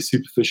a fairly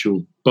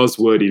superficial,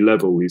 buzzwordy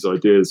level, these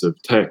ideas of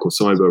tech or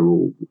cyber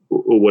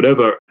or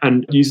whatever,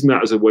 and using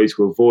that as a way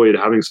to avoid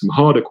having some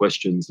harder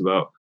questions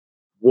about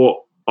what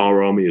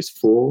our army is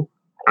for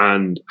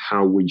and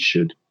how we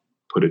should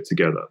put it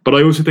together. But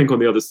I also think on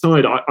the other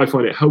side, I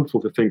find it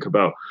helpful to think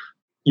about,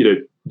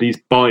 these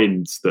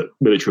binds that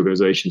military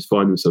organizations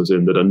find themselves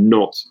in that are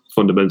not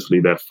fundamentally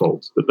their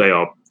fault, that they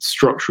are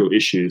structural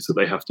issues that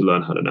they have to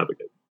learn how to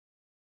navigate.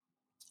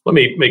 Let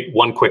me make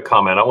one quick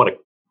comment. I want to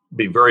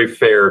be very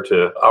fair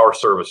to our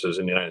services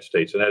in the United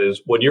States, and that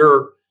is when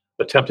you're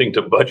attempting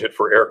to budget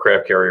for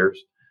aircraft carriers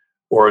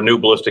or a new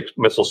ballistic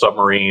missile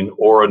submarine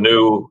or a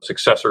new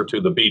successor to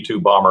the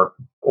B-2 bomber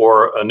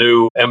or a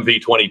new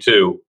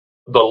MV-22,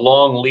 the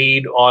long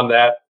lead on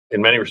that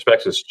in many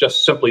respects is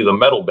just simply the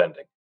metal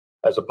bending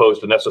as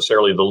opposed to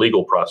necessarily the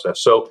legal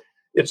process. So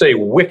it's a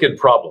wicked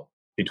problem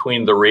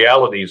between the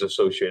realities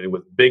associated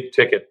with big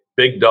ticket,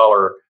 big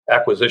dollar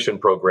acquisition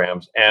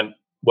programs and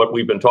what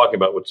we've been talking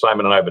about, what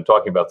Simon and I have been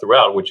talking about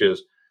throughout, which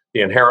is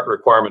the inherent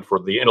requirement for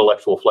the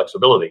intellectual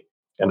flexibility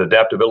and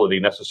adaptability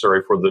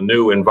necessary for the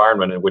new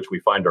environment in which we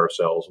find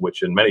ourselves,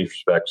 which in many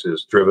respects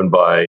is driven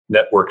by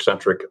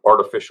network-centric,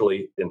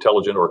 artificially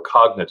intelligent or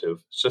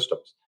cognitive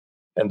systems.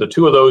 And the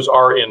two of those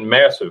are in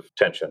massive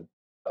tension.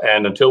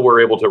 And until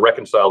we're able to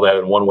reconcile that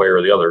in one way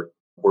or the other,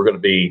 we're going to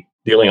be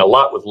dealing a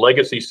lot with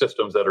legacy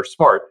systems that are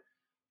smart,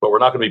 but we're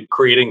not going to be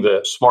creating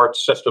the smart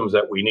systems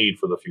that we need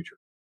for the future.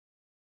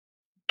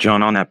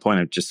 John, on that point,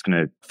 I'm just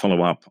going to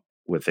follow up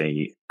with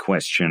a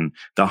question.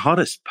 The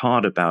hardest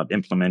part about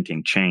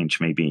implementing change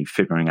may be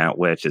figuring out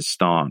where to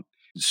start.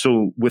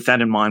 So with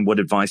that in mind, what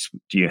advice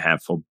do you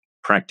have for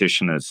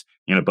practitioners,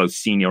 both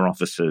senior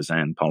officers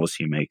and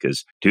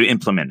policymakers, to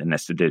implement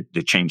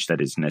the change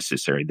that is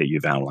necessary that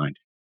you've outlined?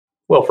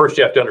 Well, first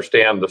you have to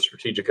understand the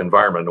strategic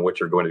environment in which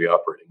you're going to be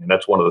operating. And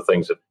that's one of the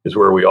things that is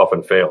where we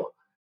often fail.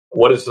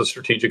 what is the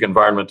strategic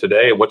environment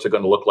today and what's it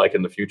going to look like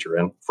in the future?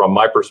 And from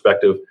my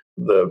perspective,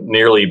 the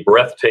nearly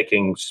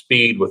breathtaking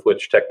speed with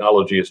which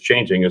technology is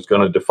changing is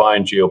going to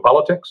define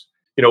geopolitics.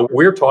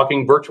 We're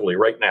talking virtually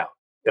right now.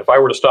 If I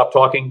were to stop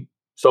talking,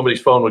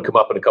 somebody's phone would come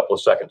up in a couple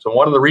of seconds. And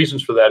one of the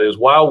reasons for that is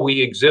while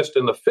we exist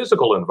in the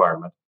physical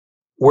environment,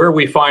 where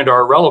we find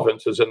our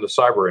relevance is in the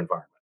cyber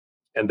environment.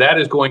 And that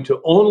is going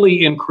to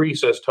only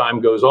increase as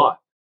time goes on.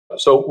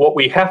 So what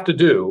we have to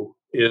do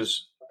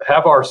is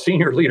have our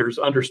senior leaders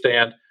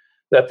understand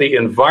that the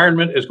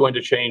environment is going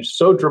to change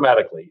so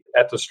dramatically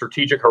at the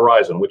strategic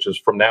horizon, which is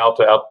from now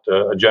to out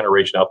a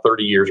generation, out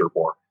 30 years or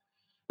more.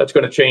 That's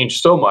going to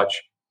change so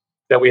much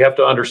that we have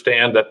to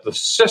understand that the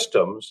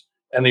systems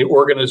and the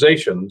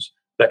organizations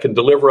that can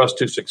deliver us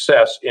to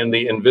success in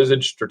the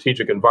envisaged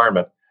strategic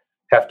environment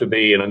have to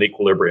be in an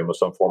equilibrium of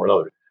some form or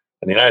another.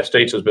 And the United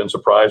States has been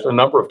surprised a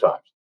number of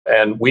times.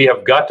 And we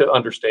have got to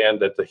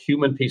understand that the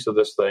human piece of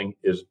this thing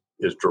is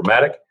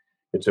dramatic.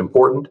 It's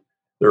important.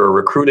 There are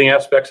recruiting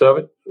aspects of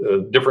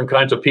it, different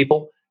kinds of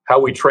people, how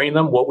we train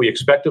them, what we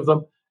expect of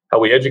them, how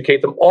we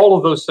educate them. All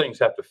of those things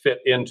have to fit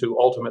into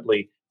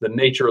ultimately the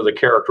nature of the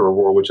character of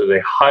war, which is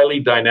a highly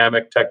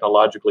dynamic,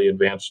 technologically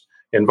advanced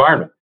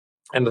environment.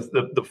 And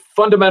the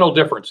fundamental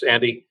difference,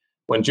 Andy,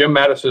 when Jim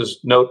Mattis's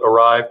note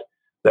arrived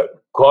that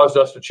caused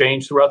us to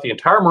change throughout the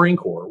entire Marine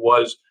Corps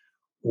was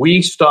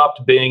we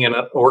stopped being an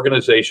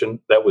organization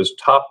that was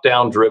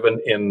top-down driven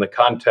in the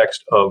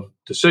context of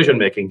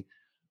decision-making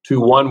to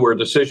one where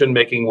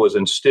decision-making was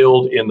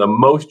instilled in the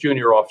most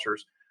junior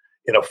officers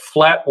in a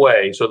flat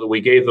way so that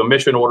we gave them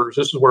mission orders.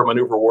 This is where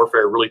maneuver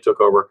warfare really took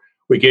over.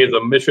 We gave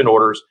them mission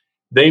orders.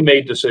 They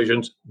made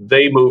decisions.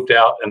 They moved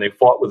out, and they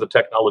fought with the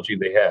technology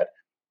they had.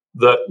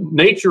 The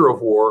nature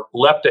of war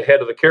leapt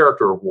ahead of the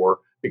character of war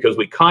because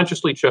we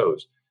consciously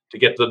chose to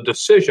get the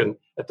decision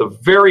at the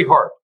very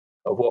heart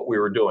of what we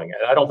were doing.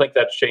 And I don't think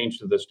that's changed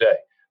to this day.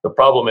 The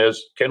problem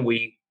is, can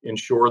we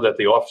ensure that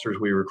the officers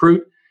we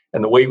recruit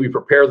and the way we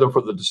prepare them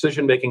for the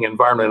decision-making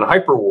environment in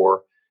hyperwar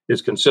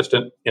is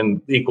consistent in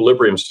the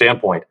equilibrium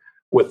standpoint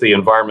with the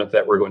environment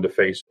that we're going to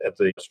face at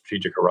the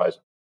strategic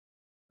horizon?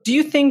 Do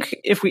you think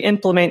if we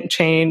implement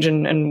change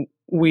and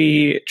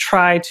we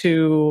try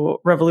to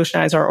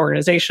revolutionize our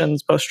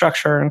organizations, both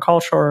structure and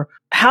culture,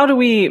 how do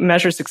we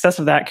measure success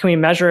of that? Can we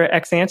measure it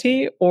ex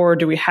ante, or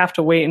do we have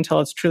to wait until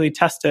it's truly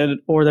tested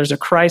or there's a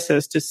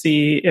crisis to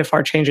see if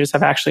our changes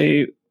have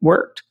actually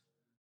worked?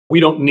 We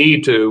don't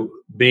need to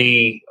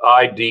be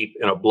eye deep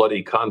in a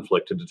bloody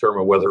conflict to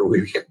determine whether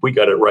we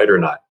got it right or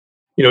not.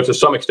 To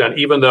some extent,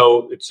 even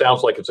though it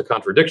sounds like it's a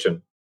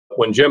contradiction,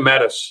 when Jim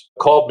Mattis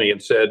called me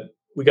and said,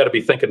 we got to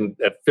be thinking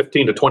at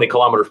 15 to 20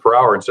 kilometers per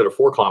hour instead of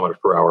 4 kilometers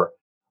per hour,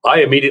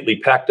 I immediately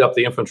packed up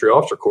the infantry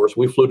officer course.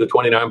 We flew to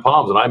 29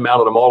 Palms and I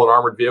mounted them all in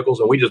armored vehicles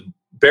and we just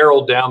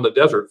barreled down the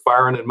desert,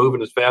 firing and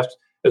moving as fast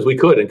as we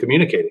could and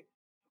communicating.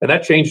 And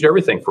that changed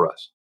everything for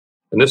us.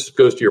 And this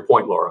goes to your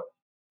point, Laura.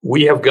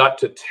 We have got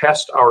to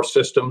test our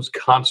systems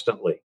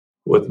constantly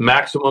with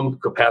maximum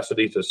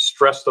capacity to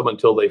stress them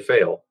until they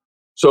fail.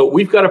 So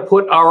we've got to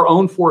put our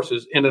own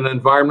forces in an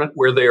environment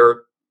where they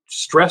are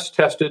stress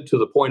tested to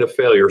the point of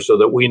failure so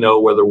that we know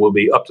whether we'll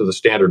be up to the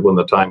standard when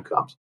the time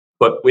comes.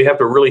 But we have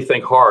to really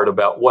think hard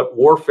about what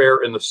warfare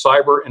in the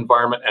cyber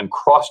environment and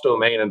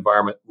cross-domain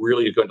environment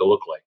really is going to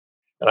look like.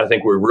 And I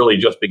think we're really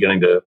just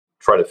beginning to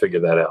try to figure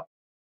that out.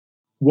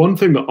 One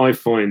thing that I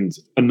find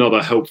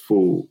another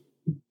helpful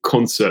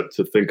concept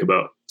to think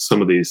about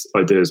some of these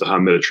ideas of how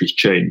militaries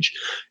change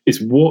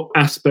is what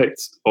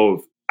aspects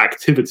of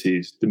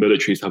activities the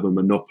militaries have a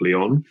monopoly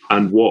on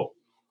and what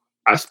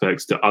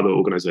aspects that other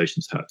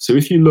organizations have. So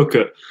if you look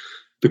at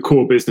the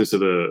core business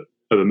of a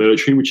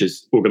military, which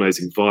is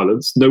organizing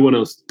violence, no one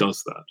else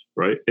does that,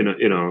 right?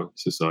 In our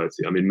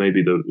society. I mean,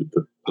 maybe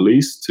the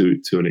police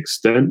to an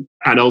extent,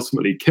 and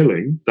ultimately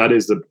killing, that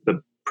is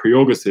the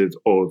prerogative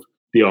of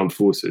the armed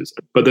forces.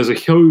 But there's a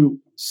whole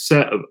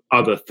set of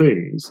other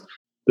things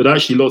that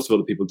actually lots of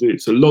other people do.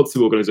 So lots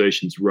of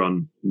organizations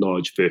run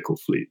large vehicle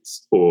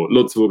fleets, or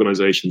lots of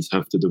organizations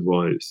have to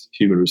devise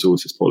human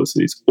resources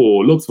policies,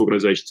 or lots of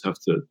organizations have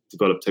to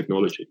develop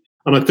technology.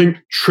 And I think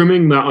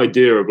trimming that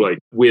idea of like,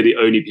 we're the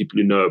only people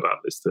who know about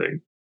this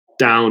thing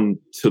down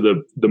to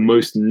the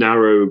most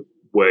narrow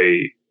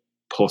way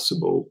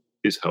possible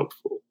is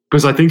helpful.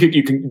 Because I think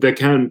there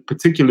can,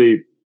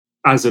 particularly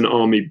as an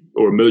army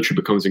or a military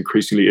becomes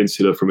increasingly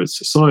insular from its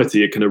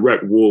society, it can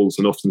erect walls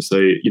and often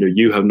say,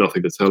 you have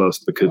nothing to tell us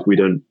because you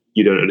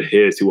don't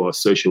adhere to our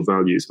social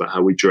values about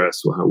how we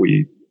dress or how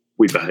we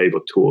behave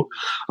or talk.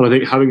 And I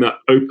think having that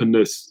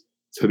openness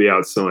to the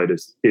outside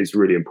is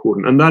really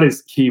important. And that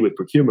is key with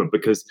procurement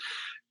because,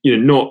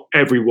 not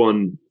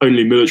everyone,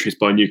 only militaries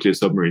buy nuclear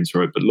submarines,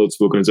 right? But lots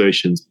of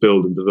organizations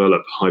build and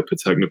develop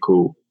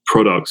hyper-technical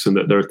products and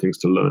that there are things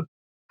to learn.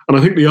 And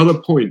I think the other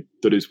point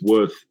that is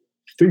worth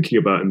thinking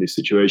about in these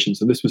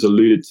situations, and this was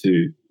alluded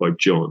to by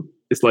John,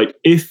 it's like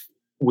if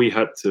we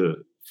had to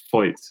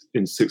fight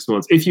in 6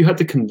 months, if you had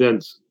to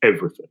condense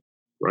everything,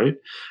 right?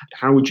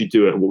 How would you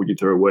do it and what would you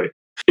throw away?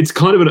 it's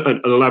kind of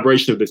an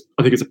elaboration of this.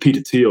 I think it's a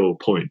Peter Thiel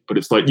point, but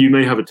it's like you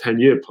may have a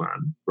 10-year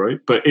plan, right?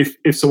 But if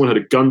someone had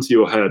a gun to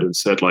your head and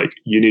said, like,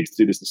 you need to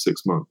do this in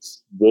 6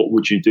 months, what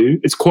would you do?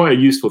 It's quite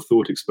a useful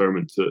thought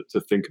experiment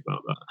to think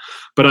about that.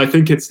 But I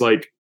think it's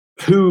like,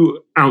 who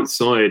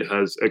outside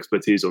has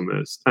expertise on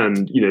this?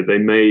 And, they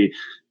may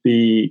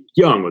be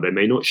young, or they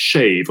may not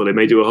shave, or they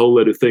may do a whole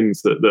load of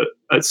things that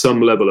at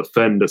some level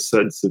offend a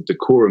sense of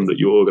decorum that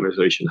your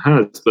organization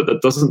has. But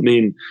that doesn't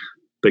mean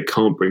they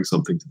can't bring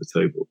something to the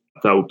table.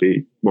 That would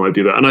be my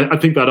view. And I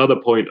think that other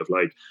point of,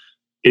 like,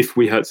 if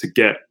we had to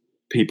get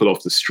people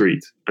off the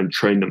street and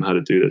train them how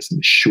to do this in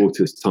the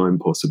shortest time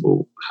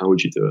possible, how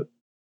would you do it?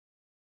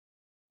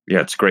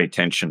 Yeah, it's a great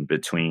tension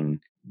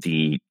between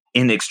the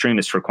in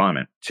extremis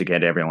requirement to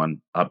get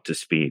everyone up to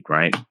speed,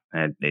 right?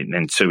 And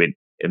so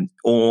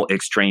all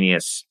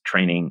extraneous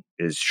training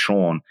is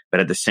shorn, but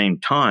at the same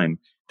time,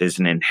 there's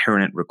an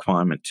inherent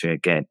requirement to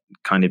get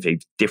kind of a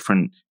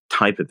different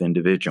type of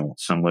individual.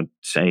 Some would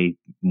say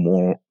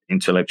more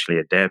intellectually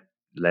adept,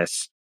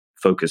 less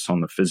focus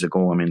on the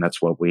physical. I mean,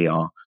 that's what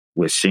we're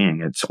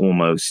seeing. It's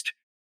almost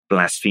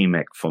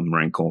blasphemic for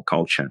Marine Corps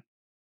culture.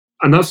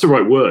 And that's the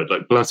right word,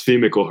 like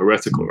blasphemic or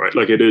heretical, right?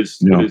 Like it is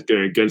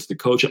going against the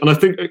culture. And I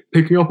think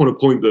picking up on a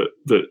point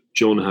that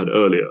John had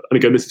earlier, and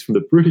again, this is from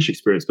the British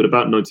experience, but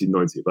about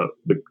 1990, about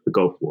the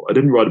Gulf War. I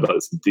didn't write about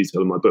this in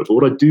detail in my book, but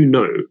what I do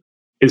know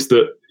is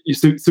that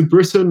so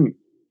Britain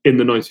in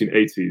the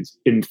 1980s,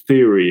 in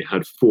theory,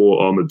 had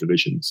 4 armoured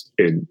divisions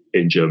in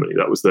Germany.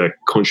 That was their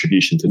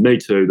contribution to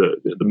NATO,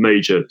 the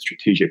major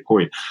strategic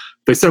point.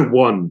 They sent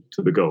 1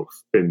 to the Gulf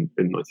in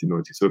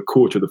 1990, so a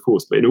quarter of the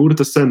force. But in order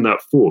to send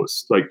that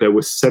force, like, there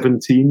were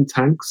 17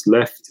 tanks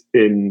left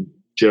in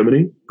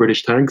Germany,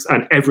 British tanks,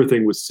 and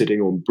everything was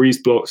sitting on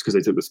breeze blocks because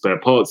they took the spare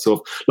parts off.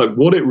 Like,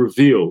 what it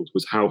revealed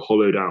was how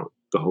hollowed out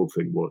the whole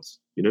thing was,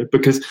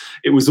 because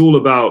it was all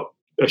about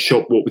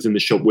what was in the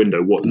shop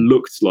window, what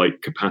looked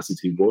like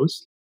capacity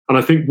was. And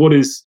I think what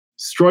is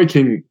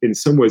striking in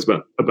some ways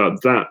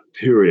about that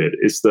period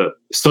is that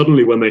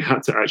suddenly when they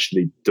had to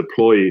actually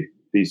deploy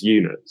these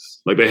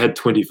units, like, they had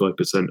 25%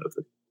 of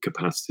the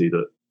capacity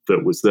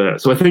that was there.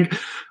 So I think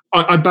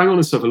I bang on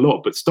this stuff a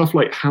lot, but stuff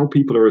like how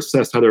people are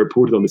assessed, how they're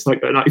reported on this, like,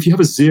 if you have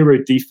a zero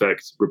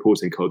defect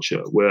reporting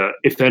culture where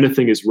if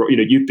anything is wrong,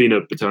 you've been a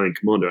battalion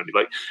commander, and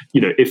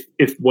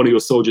if one of your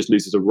soldiers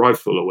loses a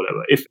rifle or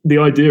whatever, if the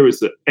idea is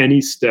that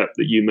any step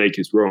that you make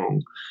is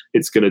wrong,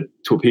 it's going to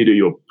torpedo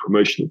your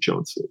promotional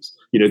chances,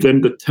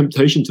 then the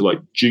temptation to, like,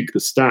 juke the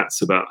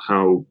stats about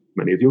how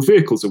many of your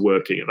vehicles are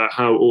working, about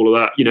how all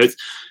of that,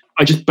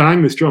 I just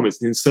bang this drum. It's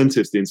the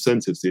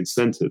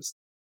incentives.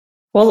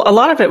 Well, a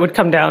lot of it would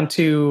come down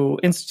to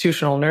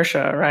institutional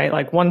inertia, right?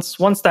 Like once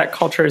that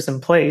culture is in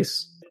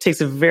place, it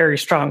takes a very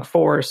strong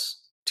force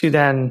to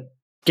then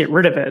get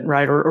rid of it,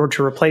 right? Or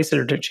to replace it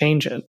or to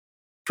change it.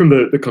 From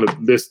the kind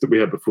of list that we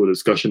had before the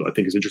discussion, I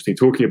think is interesting,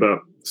 talking about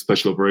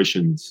special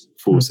operations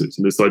forces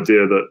and this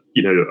idea that,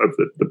 of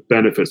the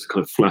benefits of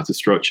kind of flatter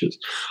structures.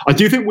 I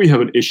do think we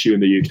have an issue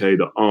in the UK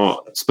that our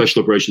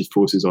special operations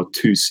forces are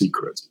too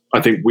secret.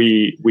 I think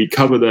we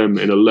cover them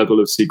in a level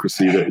of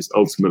secrecy that is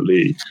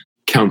ultimately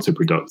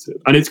counterproductive.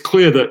 And it's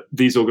clear that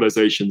these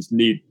organizations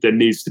there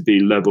needs to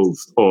be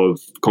levels of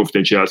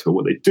confidentiality about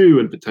what they do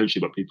and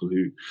potentially about people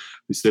who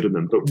sit in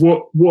them. But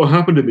what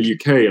happened in the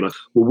UK,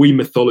 we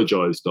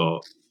mythologized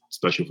our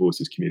special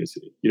forces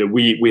community.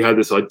 We had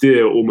this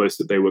idea almost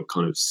that they were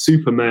kind of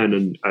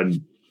supermen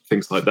and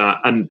things like that.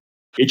 And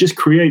it just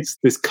creates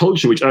this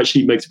culture which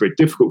actually makes it very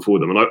difficult for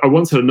them. And I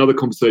once had another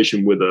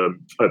conversation with a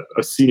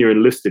senior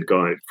enlisted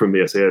guy from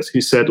the SAS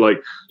who said, like,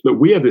 look,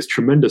 we have this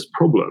tremendous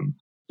problem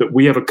that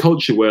we have a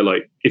culture where,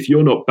 like, if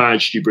you're not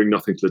badged, you bring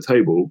nothing to the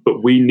table.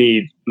 But we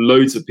need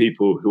loads of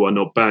people who are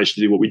not badged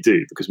to do what we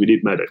do, because we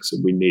need medics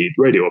and we need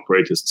radio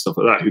operators and stuff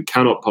like that who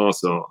cannot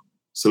pass our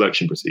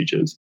selection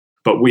procedures.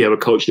 But we have a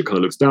culture that kind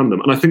of looks down on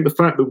them. And I think the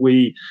fact that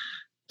we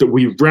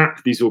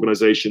wrap these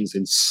organizations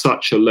in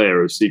such a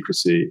layer of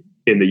secrecy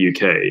in the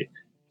UK,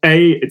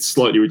 it's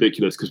slightly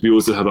ridiculous because we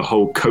also have a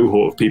whole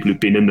cohort of people who've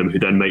been in them who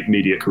then make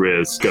media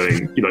careers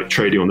going,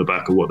 trading on the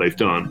back of what they've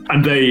done.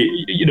 And they,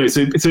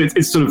 so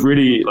it's sort of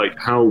really like,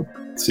 how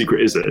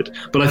secret is it?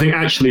 But I think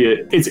actually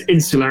it's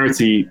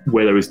insularity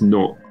where there is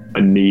not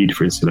a need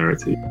for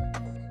insularity.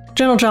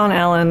 General John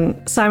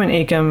Allen, Simon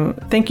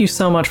Acom, thank you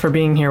so much for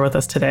being here with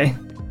us today.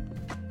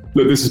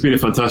 Look, this has been a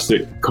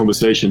fantastic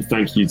conversation.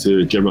 Thank you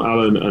to General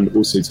Allen and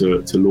also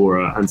to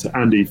Laura and to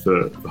Andy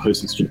for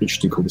hosting such an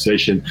interesting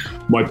conversation.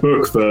 My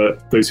book, for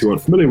those who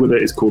aren't familiar with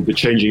it, is called The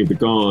Changing of the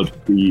Guard,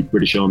 the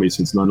British Army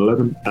since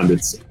 9/11, and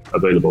it's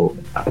available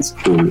at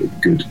all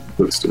good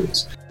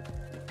bookstores.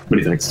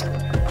 Many thanks.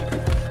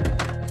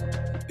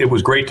 It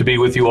was great to be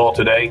with you all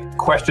today.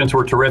 Questions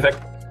were terrific.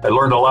 I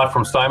learned a lot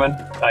from Simon.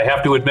 I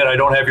have to admit, I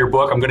don't have your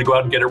book. I'm going to go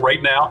out and get it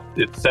right now.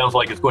 It sounds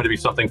like it's going to be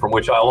something from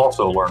which I'll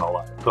also learn a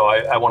lot. So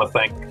I want to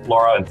thank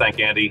Laura and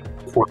thank Andy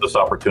for this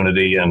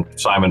opportunity, and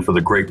Simon for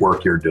the great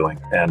work you're doing.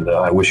 And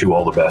I wish you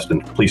all the best,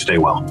 and please stay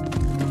well.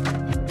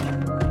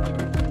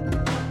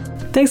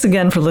 Thanks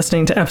again for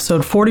listening to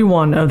episode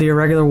 41 of the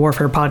Irregular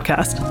Warfare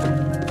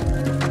podcast.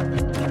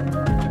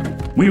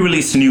 We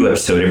release a new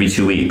episode every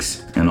 2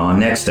 weeks. In our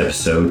next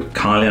episode,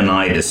 Kylie and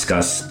I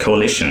discuss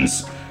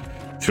coalitions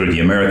through the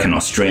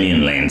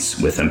American-Australian lens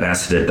with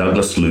Ambassador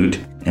Douglas Lute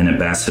and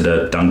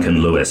Ambassador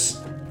Duncan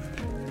Lewis.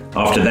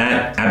 After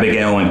that,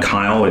 Abigail and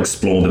Kyle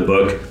explore the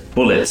book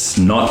Bullets,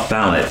 Not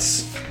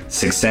Ballots,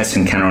 Success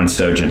in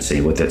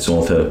Counterinsurgency with its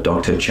author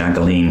Dr.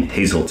 Jacqueline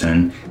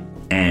Hazelton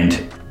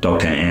and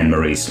Dr.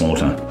 Anne-Marie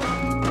Slaughter.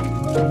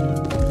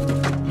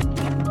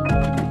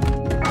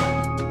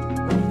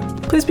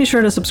 Please be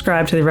sure to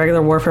subscribe to the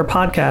Irregular Warfare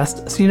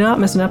Podcast so you do not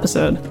miss an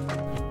episode.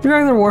 The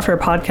Irregular Warfare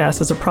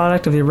Podcast is a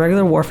product of the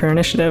Irregular Warfare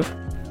Initiative.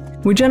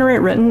 We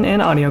generate written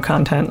and audio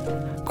content,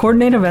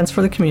 coordinate events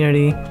for the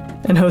community,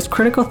 and host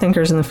critical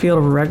thinkers in the field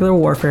of irregular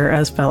warfare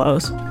as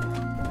fellows.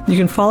 You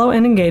can follow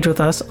and engage with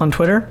us on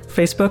Twitter,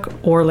 Facebook,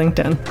 or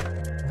LinkedIn.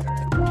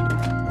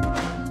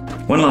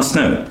 One last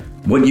note.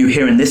 What you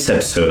hear in this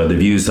episode are the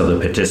views of the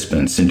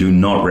participants and do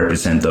not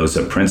represent those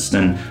of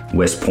Princeton,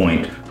 West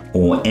Point,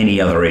 or any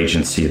other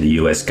agency of the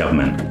U.S.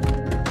 government.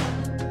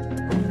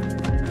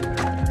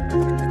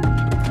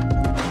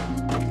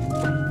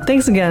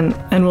 Thanks again,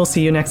 and we'll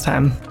see you next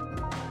time.